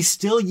 he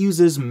still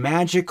uses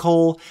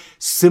magical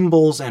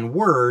symbols and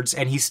words,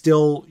 and he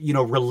still,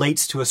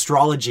 relates to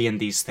astrology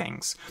and these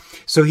things.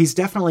 So he's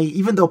definitely,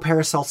 even though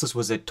Paracelsus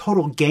was a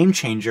total game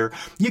changer,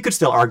 you could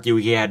still argue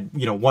he had,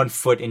 one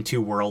foot in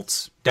two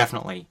worlds,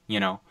 definitely,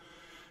 Yeah,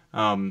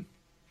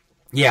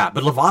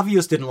 but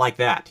Libavius didn't like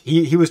that.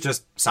 He was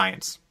just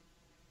science.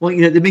 Well,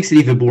 that makes it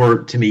even more,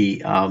 to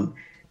me,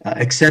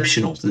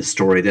 exceptional to the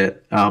story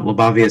that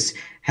Libavius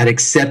had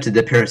accepted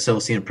the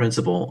Paracelsian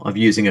principle of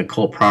using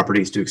occult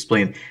properties to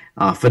explain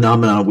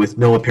phenomena with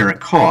no apparent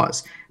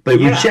cause, but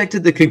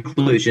rejected the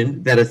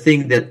conclusion that a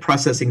thing that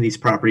processing these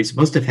properties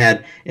must have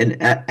had an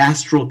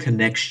astral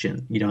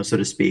connection, so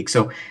to speak.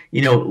 So,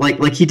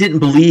 like he didn't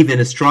believe in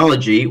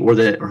astrology or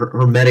the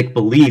Hermetic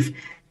belief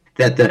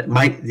that the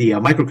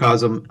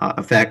microcosm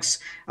affects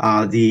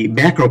the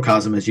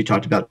macrocosm, as you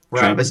talked about,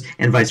 Travis,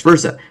 and vice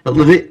versa. But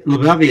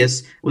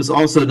Libavius was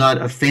also not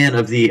a fan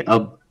of the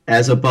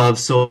as above,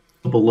 so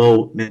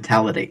below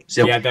mentality.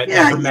 So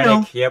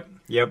Hermetic. Yep.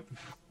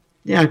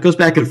 Yeah, it goes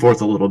back and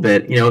forth a little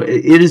bit.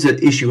 It is an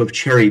issue of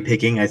cherry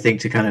picking, I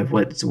think, to kind of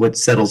what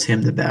settles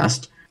him the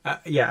best.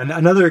 And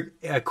another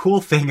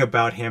cool thing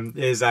about him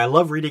is I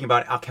love reading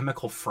about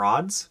alchemical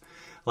frauds,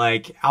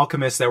 like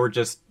alchemists that were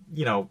just,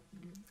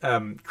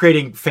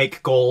 creating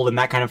fake gold and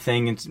that kind of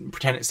thing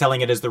and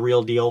selling it as the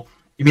real deal.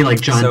 You mean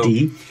like John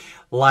Dee?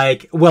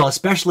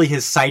 Especially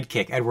his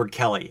sidekick, Edward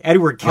Kelly.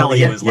 Edward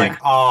Kelly was like,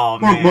 oh,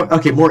 man.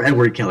 More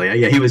Edward Kelly.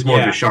 Yeah, he was more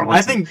of a charlatan.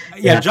 I think,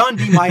 John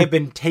Dee might have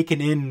been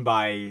taken in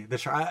by the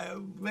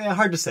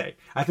hard to say.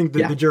 I think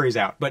the jury's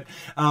out. But,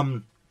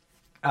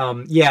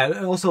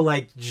 also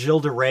like Gilles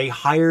de Rais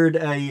hired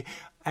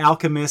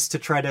alchemists to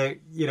try to,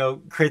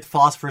 create the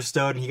Philosopher's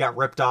Stone. He got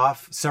ripped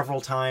off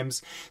several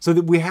times. So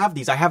that we have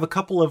these. I have a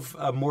couple of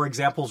more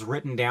examples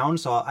written down.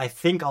 So I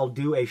think I'll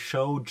do a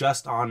show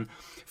just on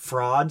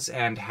frauds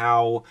and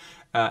how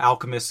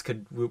alchemists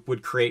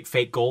would create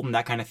fake gold and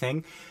that kind of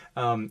thing.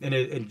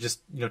 And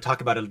just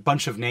talk about a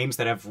bunch of names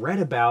that I've read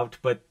about,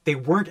 but they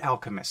weren't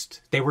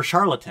alchemists. They were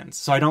charlatans.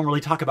 So I don't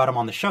really talk about them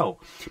on the show.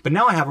 But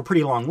now I have a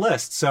pretty long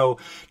list. So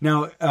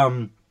now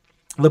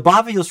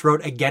Libavius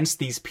wrote against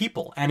these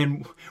people. And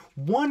in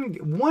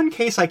one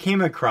case I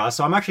came across,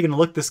 so I'm actually going to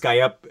look this guy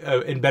up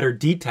in better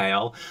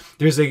detail.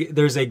 There's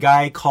a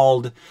guy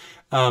called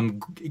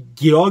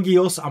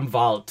Georgios am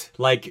Wald,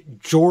 like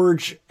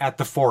George at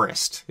the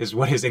forest is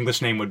what his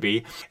English name would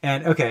be.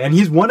 And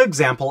he's one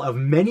example of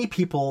many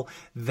people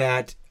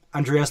that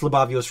Andreas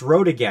Libavius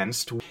wrote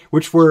against,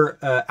 which were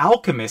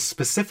alchemists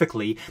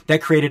specifically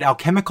that created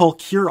alchemical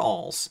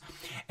cure-alls.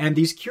 And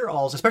these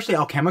cure-alls, especially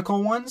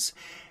alchemical ones,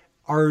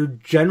 are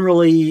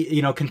generally,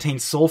 contain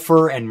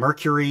sulfur and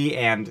mercury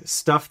and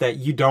stuff that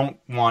you don't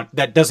want,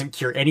 that doesn't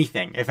cure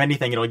anything. If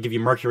anything, it'll give you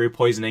mercury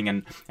poisoning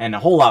and a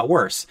whole lot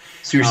worse.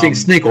 So you're saying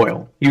snake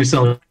oil. He was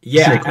selling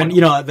snake oil. And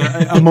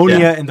the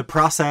ammonia in the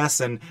process,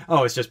 and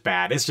it's just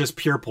bad. It's just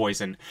pure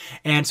poison.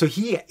 And so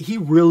he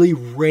really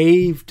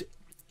raged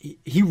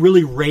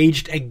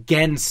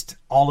against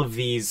all of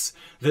these,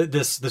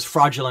 this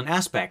fraudulent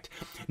aspect.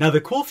 Now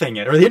the cool thing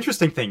is, or the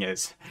interesting thing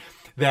is,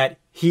 that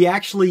he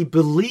actually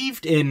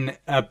believed in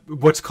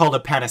what's called a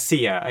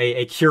panacea,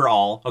 a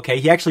cure-all. Okay,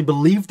 he actually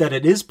believed that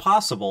it is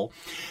possible,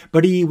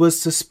 but he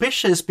was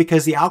suspicious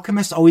because the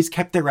alchemists always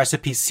kept their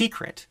recipes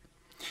secret.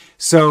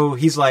 So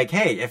he's like,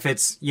 hey, if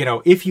it's,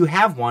 if you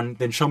have one,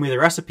 then show me the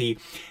recipe.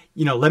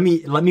 Let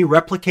me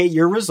replicate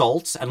your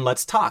results and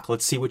let's talk.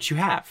 Let's see what you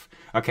have.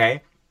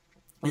 Okay.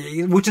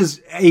 Which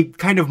is a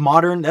kind of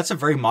that's a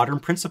very modern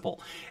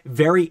principle.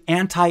 Very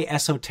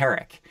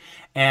anti-esoteric.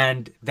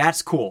 And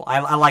that's cool.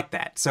 I like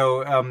that.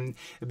 So,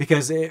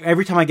 because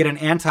every time I get an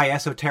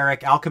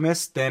anti-esoteric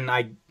alchemist, then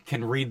I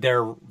can read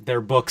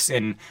their books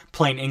in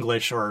plain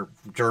English or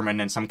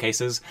German in some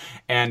cases,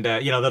 and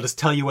they'll just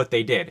tell you what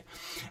they did.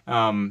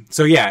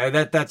 So yeah,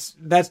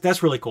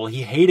 that's really cool.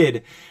 He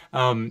hated.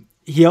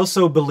 He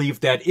also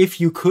believed that if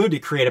you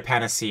could create a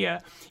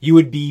panacea, you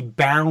would be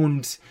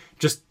bound,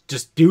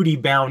 just duty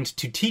bound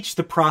to teach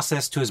the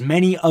process to as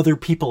many other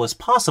people as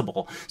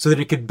possible so that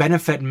it could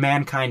benefit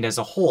mankind as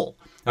a whole.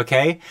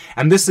 Okay?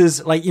 And this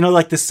is like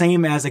the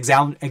same as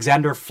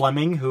Alexander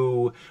Fleming,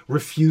 who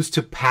refused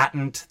to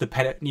patent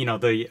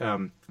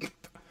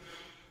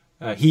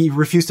he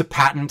refused to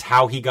patent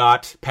how he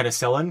got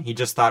penicillin. He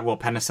just thought, well,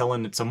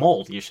 penicillin, it's a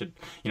mold. You should,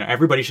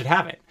 everybody should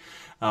have it.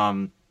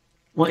 And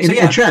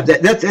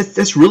Trav,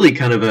 that's really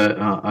kind of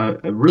a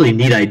really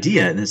neat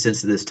idea in the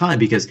sense of this time,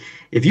 because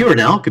if you were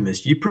an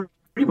alchemist, you pretty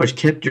much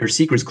kept your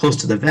secrets close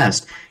to the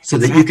vest so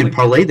that you can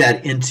parlay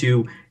that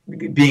into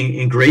being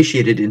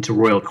ingratiated into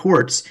royal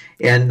courts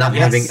and not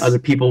having other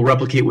people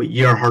replicate what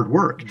your hard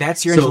work.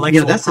 That's your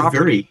intellectual that's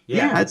property. They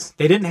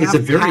didn't have. It's a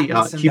very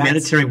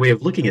humanitarian way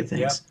of looking at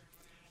things. Yep.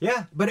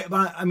 Yeah, but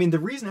I mean, the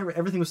reason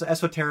everything was so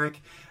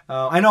esoteric,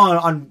 I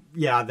know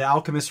the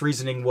alchemist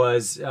reasoning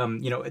was,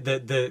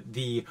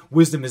 the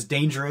wisdom is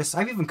dangerous.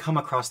 I've even come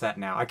across that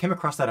now. I came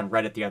across that on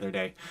Reddit the other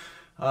day.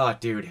 Oh,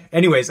 dude.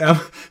 Anyways,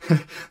 that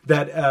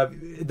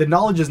the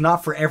knowledge is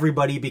not for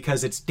everybody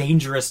because it's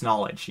dangerous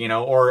knowledge,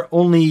 or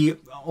it'll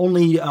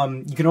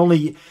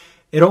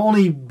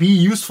only be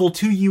useful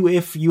to you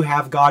if you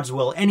have God's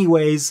will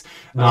anyways.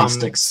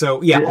 Gnostics.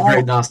 So yeah,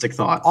 very Gnostic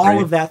thought. All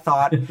of that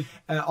thought,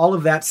 all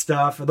of that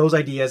stuff, those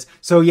ideas.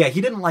 So yeah, he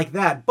didn't like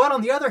that. But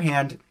on the other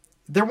hand,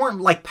 there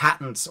weren't like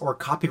patents or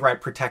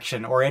copyright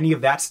protection or any of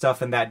that stuff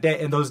in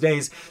those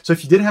days. So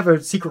if you did have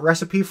a secret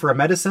recipe for a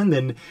medicine,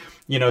 then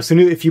soon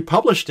if you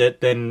published it,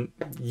 then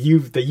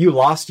you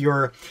lost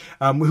your.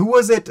 Who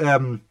was it?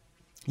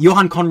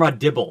 Johann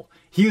Conrad Dibbel.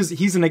 He's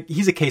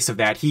a case of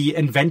that. He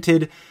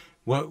invented.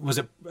 What was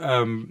it?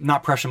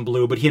 Not Prussian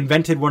blue, but he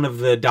invented one of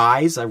the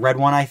dyes, a red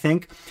one, I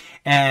think.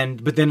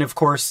 But then, of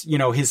course,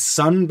 his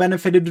son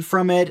benefited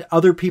from it.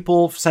 Other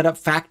people set up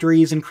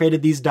factories and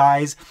created these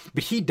dyes,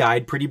 but he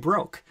died pretty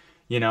broke,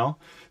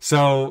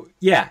 So,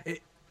 yeah,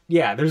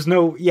 there's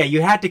no,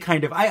 you had to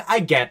kind of, I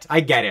get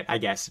it, I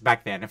guess,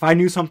 back then. If I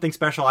knew something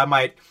special, I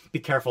might be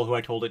careful who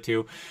I told it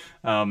to,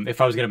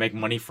 if I was going to make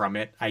money from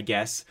it, I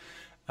guess.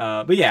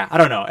 But yeah, I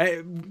don't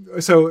know.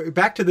 So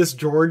back to this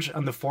George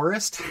on the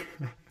forest.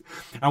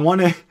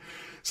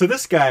 So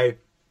this guy,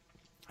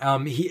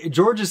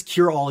 George's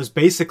cure-all is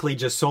basically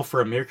just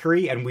sulfur and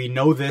mercury, and we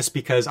know this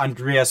because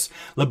Andreas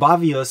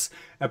Libavius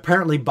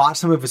apparently bought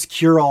some of his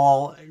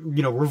cure-all,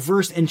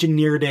 reverse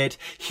engineered it.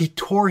 He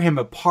tore him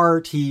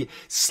apart. He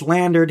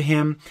slandered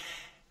him.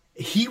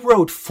 He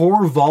wrote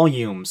 4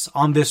 volumes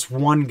on this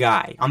one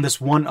guy, on this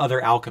one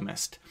other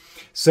alchemist.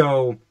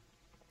 So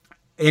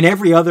in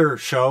every other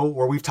show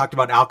where we've talked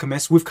about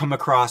alchemists, we've come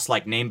across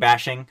like name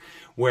bashing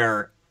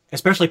where,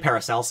 especially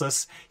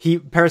Paracelsus.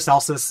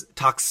 Paracelsus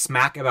talks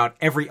smack about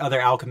every other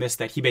alchemist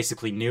that he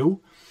basically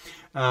knew.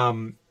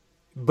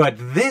 But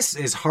this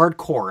is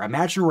hardcore.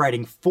 Imagine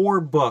writing 4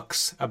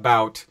 books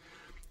about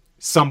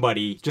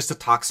somebody just to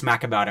talk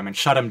smack about him and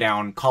shut him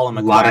down, call him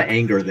a lot quack. of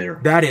anger there.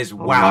 That is,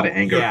 wow. A lot of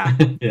anger. Yeah.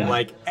 Yeah.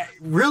 Like,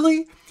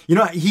 really? You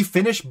know, he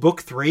finished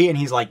book 3 and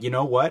he's like, you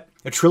know what?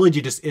 A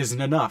trilogy just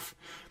isn't enough.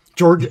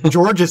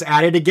 George is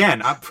at it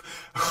again.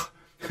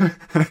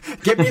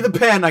 Get me the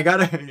pen. I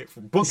gotta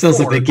book. Sounds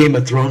 4. like the Game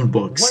of Thrones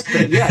books. What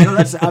the? Yeah, no,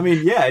 that's. I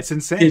mean, yeah, it's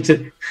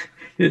insane.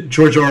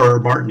 George R.R.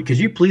 Martin, could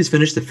you please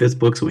finish the 5th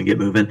book so we can get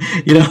moving?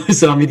 You know,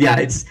 so I mean, yeah,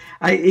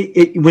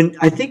 when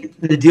I think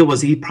the deal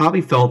was he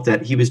probably felt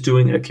that he was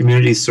doing a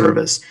community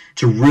service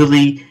to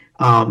really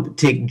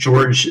take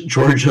George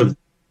of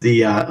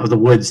the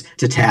Woods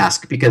to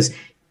task, because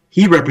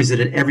he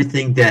represented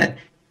everything that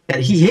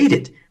he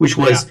hated, which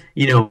was,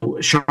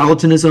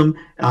 charlatanism,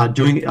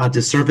 doing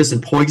disservice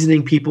and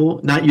poisoning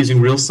people, not using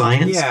real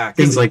science,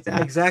 things like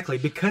that. Exactly,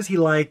 because he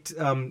liked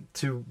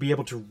to be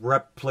able to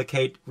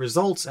replicate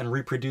results and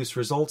reproduce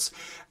results.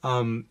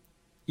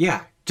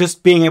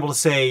 Just being able to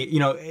say,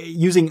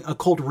 using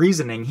occult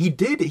reasoning. He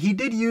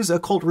did use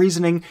occult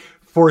reasoning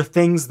for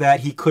things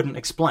that he couldn't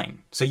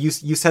explain. So you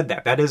said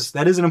that. That is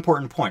an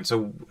important point.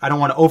 So I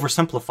don't want to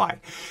oversimplify.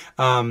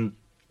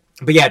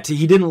 But yeah,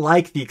 he didn't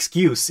like the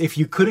excuse. If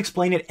you could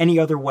explain it any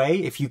other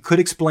way, if you could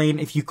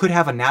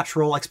have a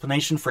natural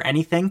explanation for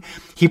anything,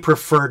 he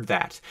preferred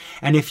that.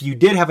 And if you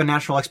did have a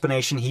natural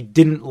explanation, he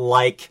didn't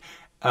like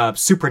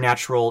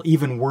supernatural,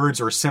 even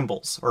words or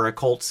symbols, or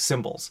occult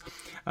symbols,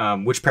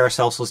 which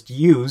Paracelsus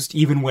used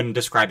even when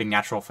describing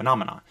natural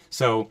phenomena.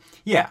 So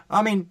yeah,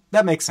 I mean,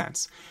 that makes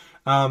sense.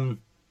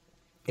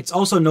 It's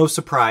also no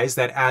surprise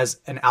that as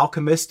an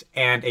alchemist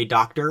and a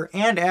doctor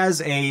and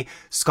as a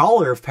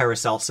scholar of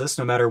Paracelsus,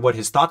 no matter what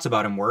his thoughts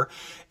about him were,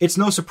 it's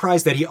no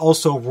surprise that he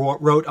also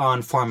wrote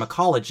on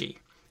pharmacology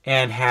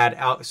and had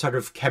sort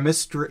of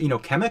chemistry,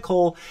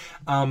 chemical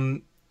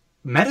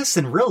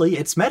medicine. Really,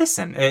 it's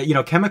medicine.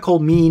 Chemical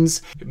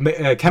means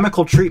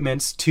chemical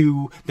treatments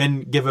to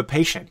then give a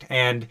patient.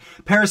 And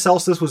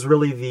Paracelsus was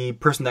really the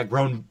person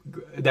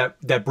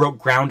that broke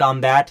ground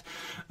on that.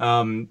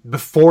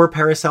 Before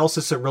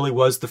Paracelsus, it really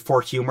was the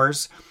 4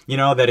 humors.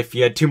 That if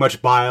you had too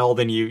much bile,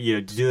 then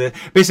you do it.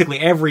 Basically,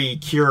 every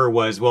cure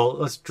was, well,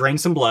 let's drain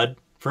some blood.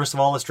 First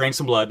of all, let's drain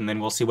some blood, and then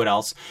we'll see what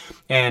else.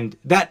 And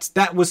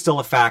that was still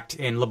a fact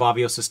in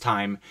Libavius'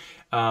 time.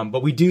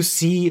 But we do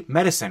see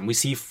medicine. We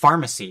see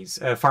pharmacies,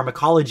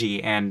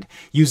 pharmacology, and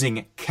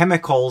using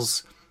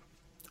chemicals,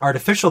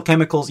 artificial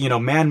chemicals,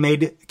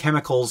 man-made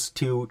chemicals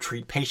to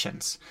treat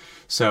patients.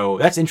 So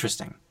that's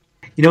interesting.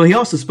 He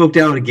also spoke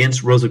out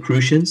against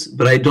Rosicrucians,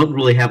 but I don't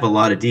really have a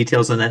lot of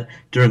details on that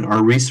during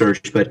our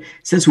research. But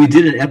since we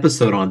did an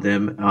episode on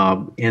them,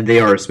 and they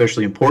are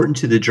especially important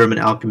to the German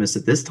alchemists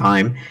at this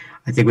time,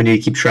 I think we need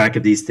to keep track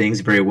of these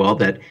things very well.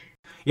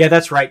 Yeah,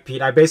 that's right,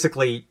 Pete. I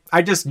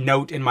just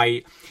note in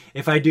my,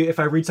 if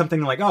I read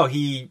something like, oh,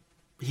 he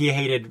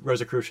hated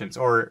Rosicrucians,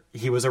 or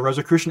he was a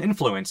Rosicrucian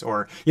influence,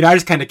 or, I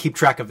just kind of keep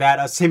track of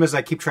that. Same as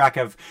I keep track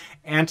of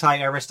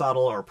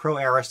anti-Aristotle or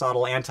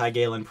pro-Aristotle,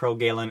 anti-Galen,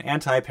 pro-Galen,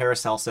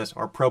 anti-Paracelsus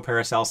or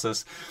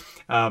pro-Paracelsus.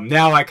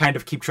 Now I kind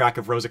of keep track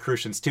of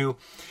Rosicrucians too.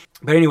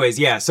 But anyways,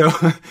 yeah, so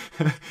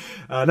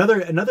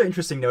another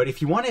interesting note,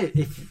 if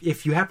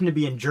you happen to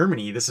be in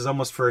Germany, this is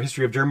almost for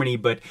History of Germany,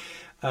 but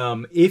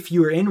if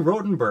you're in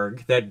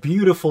Rothenburg, that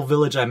beautiful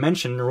village I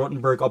mentioned,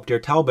 Rothenburg ob der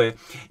Taube,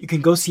 you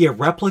can go see a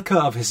replica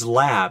of his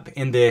lab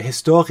in the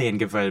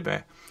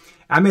Historiengewölbe.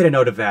 I made a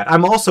note of that.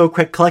 I'm also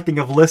collecting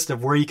a list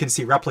of where you can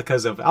see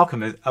replicas of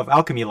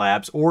alchemy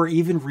labs, or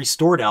even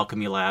restored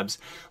alchemy labs,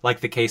 like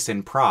the case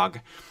in Prague.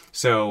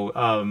 So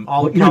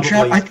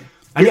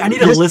I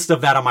need a list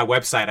of that on my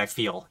website, I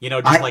feel.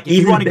 If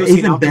you want to go see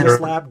an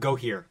alchemist lab, go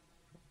here.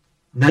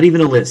 Not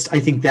even a list. I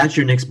think that's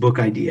your next book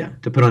idea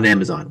to put on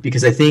Amazon,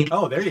 because I think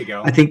there you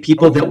go. I think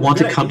people that want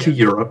to come to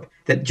Europe,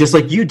 that just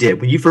like you did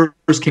when you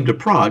first came to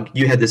Prague,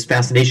 you had this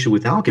fascination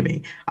with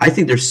alchemy. I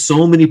think there's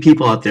so many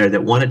people out there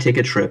that want to take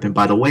a trip, and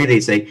by the way,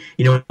 they say,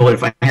 you know what,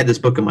 if I had this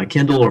book in my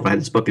Kindle, or if I had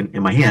this book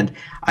in my hand,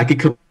 I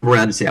could come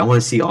around and say, I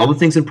want to see all the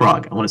things in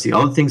Prague. I want to see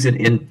all the things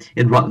in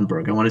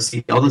Rothenburg. I want to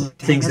see all the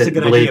things that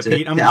relate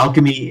to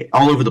alchemy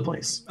all over the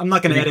place. I'm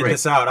not going to edit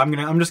this out.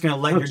 I'm just going to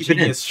let your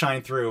genius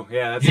shine through.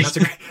 Yeah,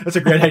 that's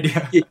a great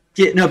idea.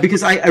 Yeah, no,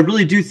 because I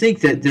really do think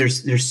that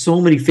there's so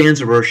many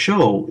fans of our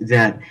show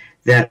that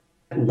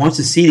wants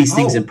to see these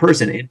things in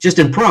person. And just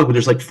in Prague,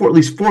 there's at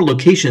least 4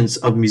 locations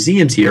of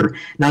museums here,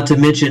 not to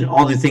mention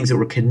all the things that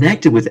were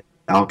connected with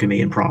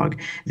alchemy in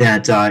Prague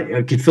that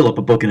could fill up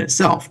a book in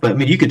itself. But I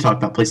mean, you could talk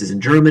about places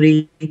in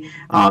Germany, in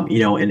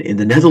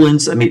the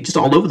Netherlands. I mean, just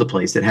all over the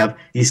place that have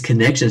these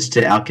connections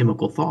to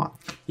alchemical thought.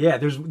 Yeah,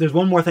 there's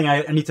one more thing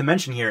I need to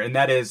mention here, and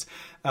that is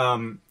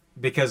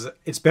because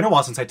it's been a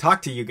while since I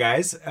talked to you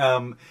guys,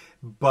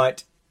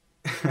 but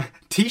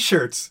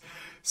T-shirts.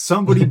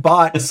 Somebody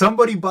bought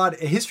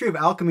a History of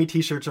Alchemy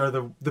T-shirts are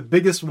the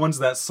biggest ones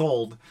that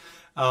sold.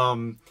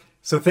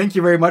 So thank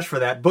you very much for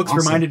that. Books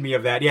reminded me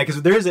of that. Yeah,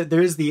 because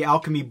there is the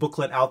alchemy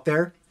booklet out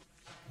there.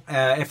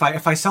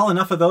 If I sell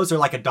enough of those, they're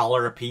like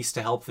 $1 a piece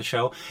to help the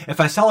show. If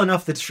I sell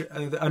enough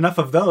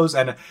of those,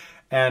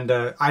 and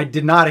I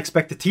did not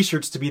expect the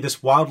t-shirts to be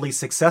this wildly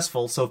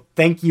successful, so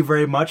thank you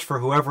very much for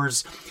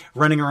whoever's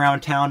running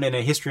around town in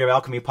a History of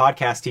Alchemy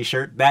podcast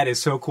t-shirt. That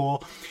is so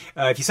cool.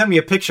 If you send me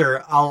a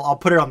picture, I'll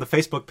put it on the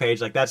Facebook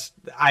page. Like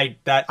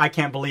I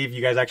can't believe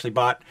you guys actually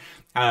bought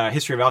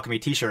History of Alchemy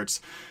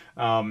t-shirts.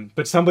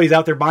 But somebody's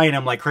out there buying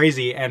them like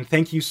crazy, and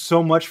thank you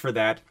so much for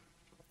that.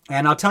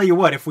 And I'll tell you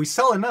what, if we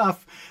sell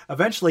enough,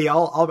 eventually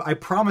I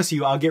promise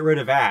you I'll get rid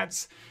of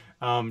ads.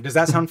 Does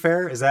that sound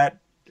fair? Is that...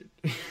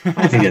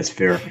 I think that's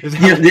fair.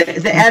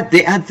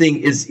 The ad thing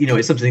is,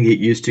 it's something to get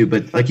used to,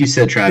 but like you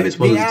said, Travis,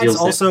 one of the deals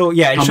also,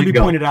 it should be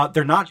pointed out,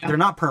 they're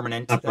not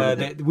permanent.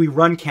 We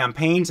run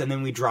campaigns and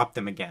then we drop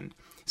them again.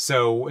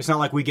 So it's not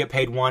like we get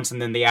paid once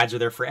and then the ads are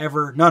there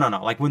forever. No.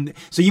 Like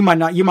so you might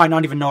not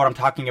even know what I'm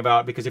talking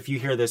about, because if you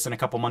hear this in a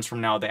couple months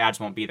from now, the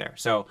ads won't be there.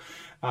 So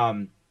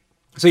that's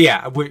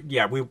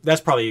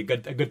probably a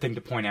good thing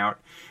to point out.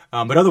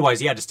 But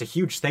otherwise, just a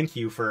huge thank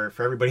you for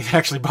everybody that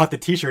actually bought the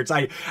t-shirts.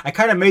 I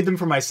kind of made them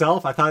for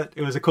myself. I thought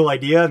it was a cool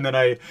idea, and then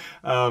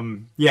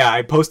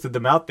I posted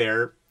them out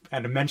there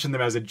and I mentioned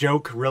them as a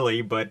joke,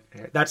 really. But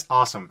that's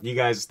awesome, you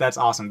guys. That's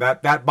awesome.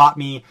 That bought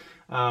me.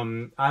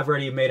 I've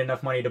already made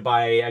enough money to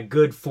buy a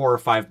good 4 or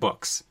 5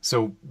 books.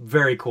 So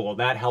very cool.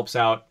 That helps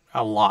out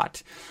a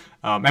lot.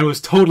 And it was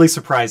totally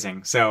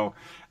surprising. So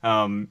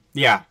that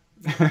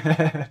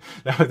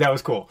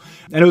was cool.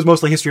 And it was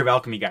mostly History of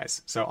Alchemy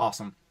guys. So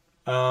awesome.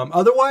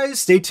 Otherwise,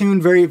 stay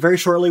tuned. Very, very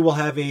shortly, we'll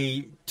have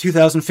a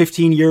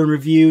 2015 year in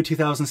review,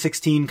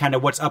 2016, kind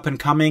of what's up and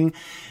coming.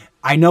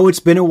 I know it's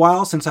been a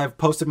while since I've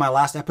posted my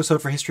last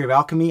episode for History of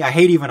Alchemy. I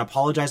hate even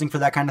apologizing for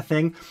that kind of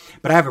thing,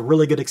 but I have a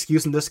really good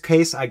excuse in this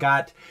case. I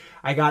got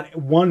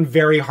one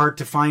very hard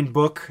to find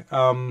book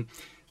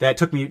that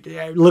took me,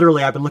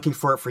 literally, I've been looking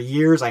for it for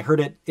years. I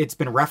heard it's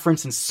been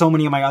referenced in so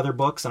many of my other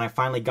books, and I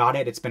finally got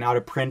it. It's been out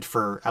of print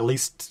for at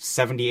least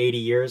 70, 80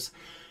 years.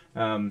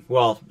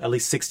 At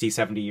least 60,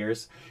 70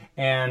 years.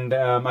 And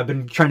I've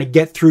been trying to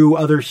get through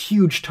other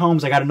huge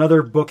tomes. I got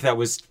another book that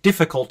was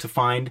difficult to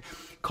find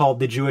called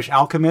The Jewish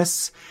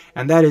Alchemists,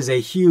 and that is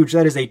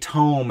a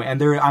tome,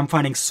 and I'm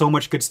finding so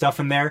much good stuff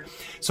in there.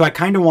 So I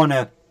kind of want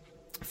to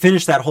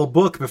finish that whole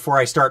book before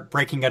I start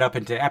breaking it up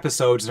into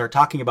episodes and start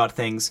talking about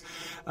things.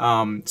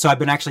 So I've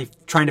been actually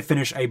trying to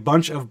finish a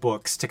bunch of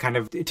books to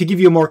give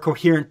you a more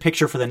coherent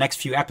picture for the next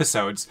few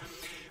episodes,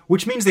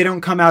 which means they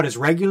don't come out as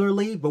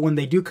regularly, but when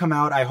they do come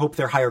out, I hope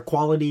they're higher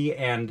quality,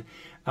 and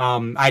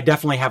I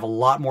definitely have a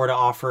lot more to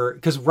offer,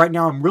 because right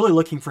now I'm really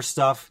looking for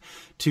stuff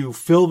to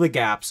fill the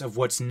gaps of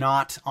what's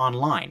not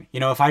online.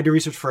 If I do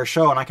research for a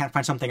show and I can't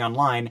find something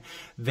online,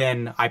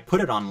 then I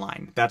put it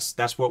online.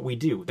 That's what we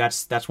do.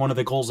 That's one of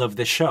the goals of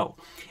this show,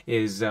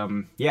 is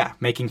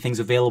making things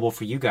available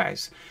for you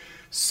guys.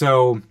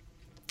 So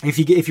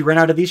if you run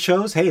out of these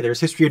shows, hey,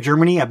 there's History of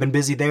Germany. I've been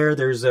busy there.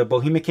 There's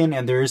Bohemican,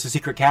 and there is a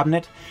Secret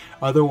Cabinet.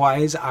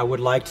 Otherwise, I would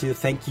like to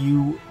thank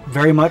you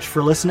very much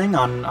for listening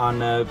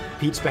on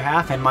Pete's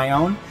behalf and my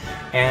own.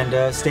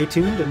 And stay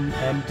tuned,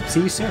 and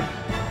see you soon.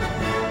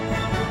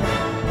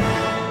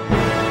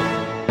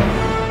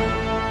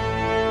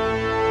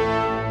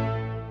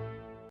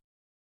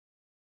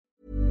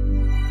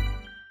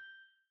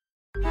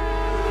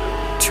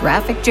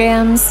 Traffic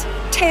jams,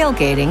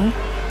 tailgating,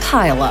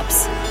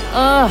 pile-ups.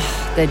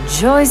 Ugh, the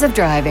joys of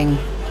driving.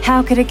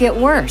 How could it get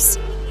worse?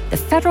 The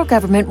federal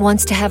government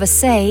wants to have a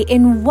say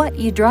in what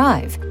you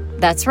drive.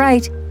 That's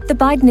right. The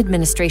Biden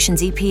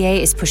administration's EPA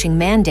is pushing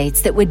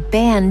mandates that would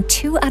ban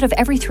 2 out of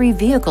every 3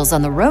 vehicles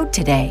on the road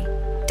today.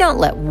 Don't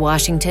let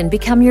Washington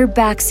become your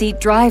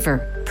backseat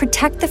driver.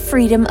 Protect the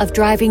freedom of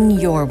driving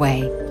your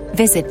way.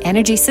 Visit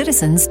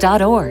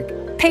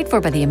EnergyCitizens.org. Paid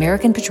for by the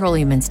American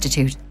Petroleum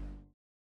Institute.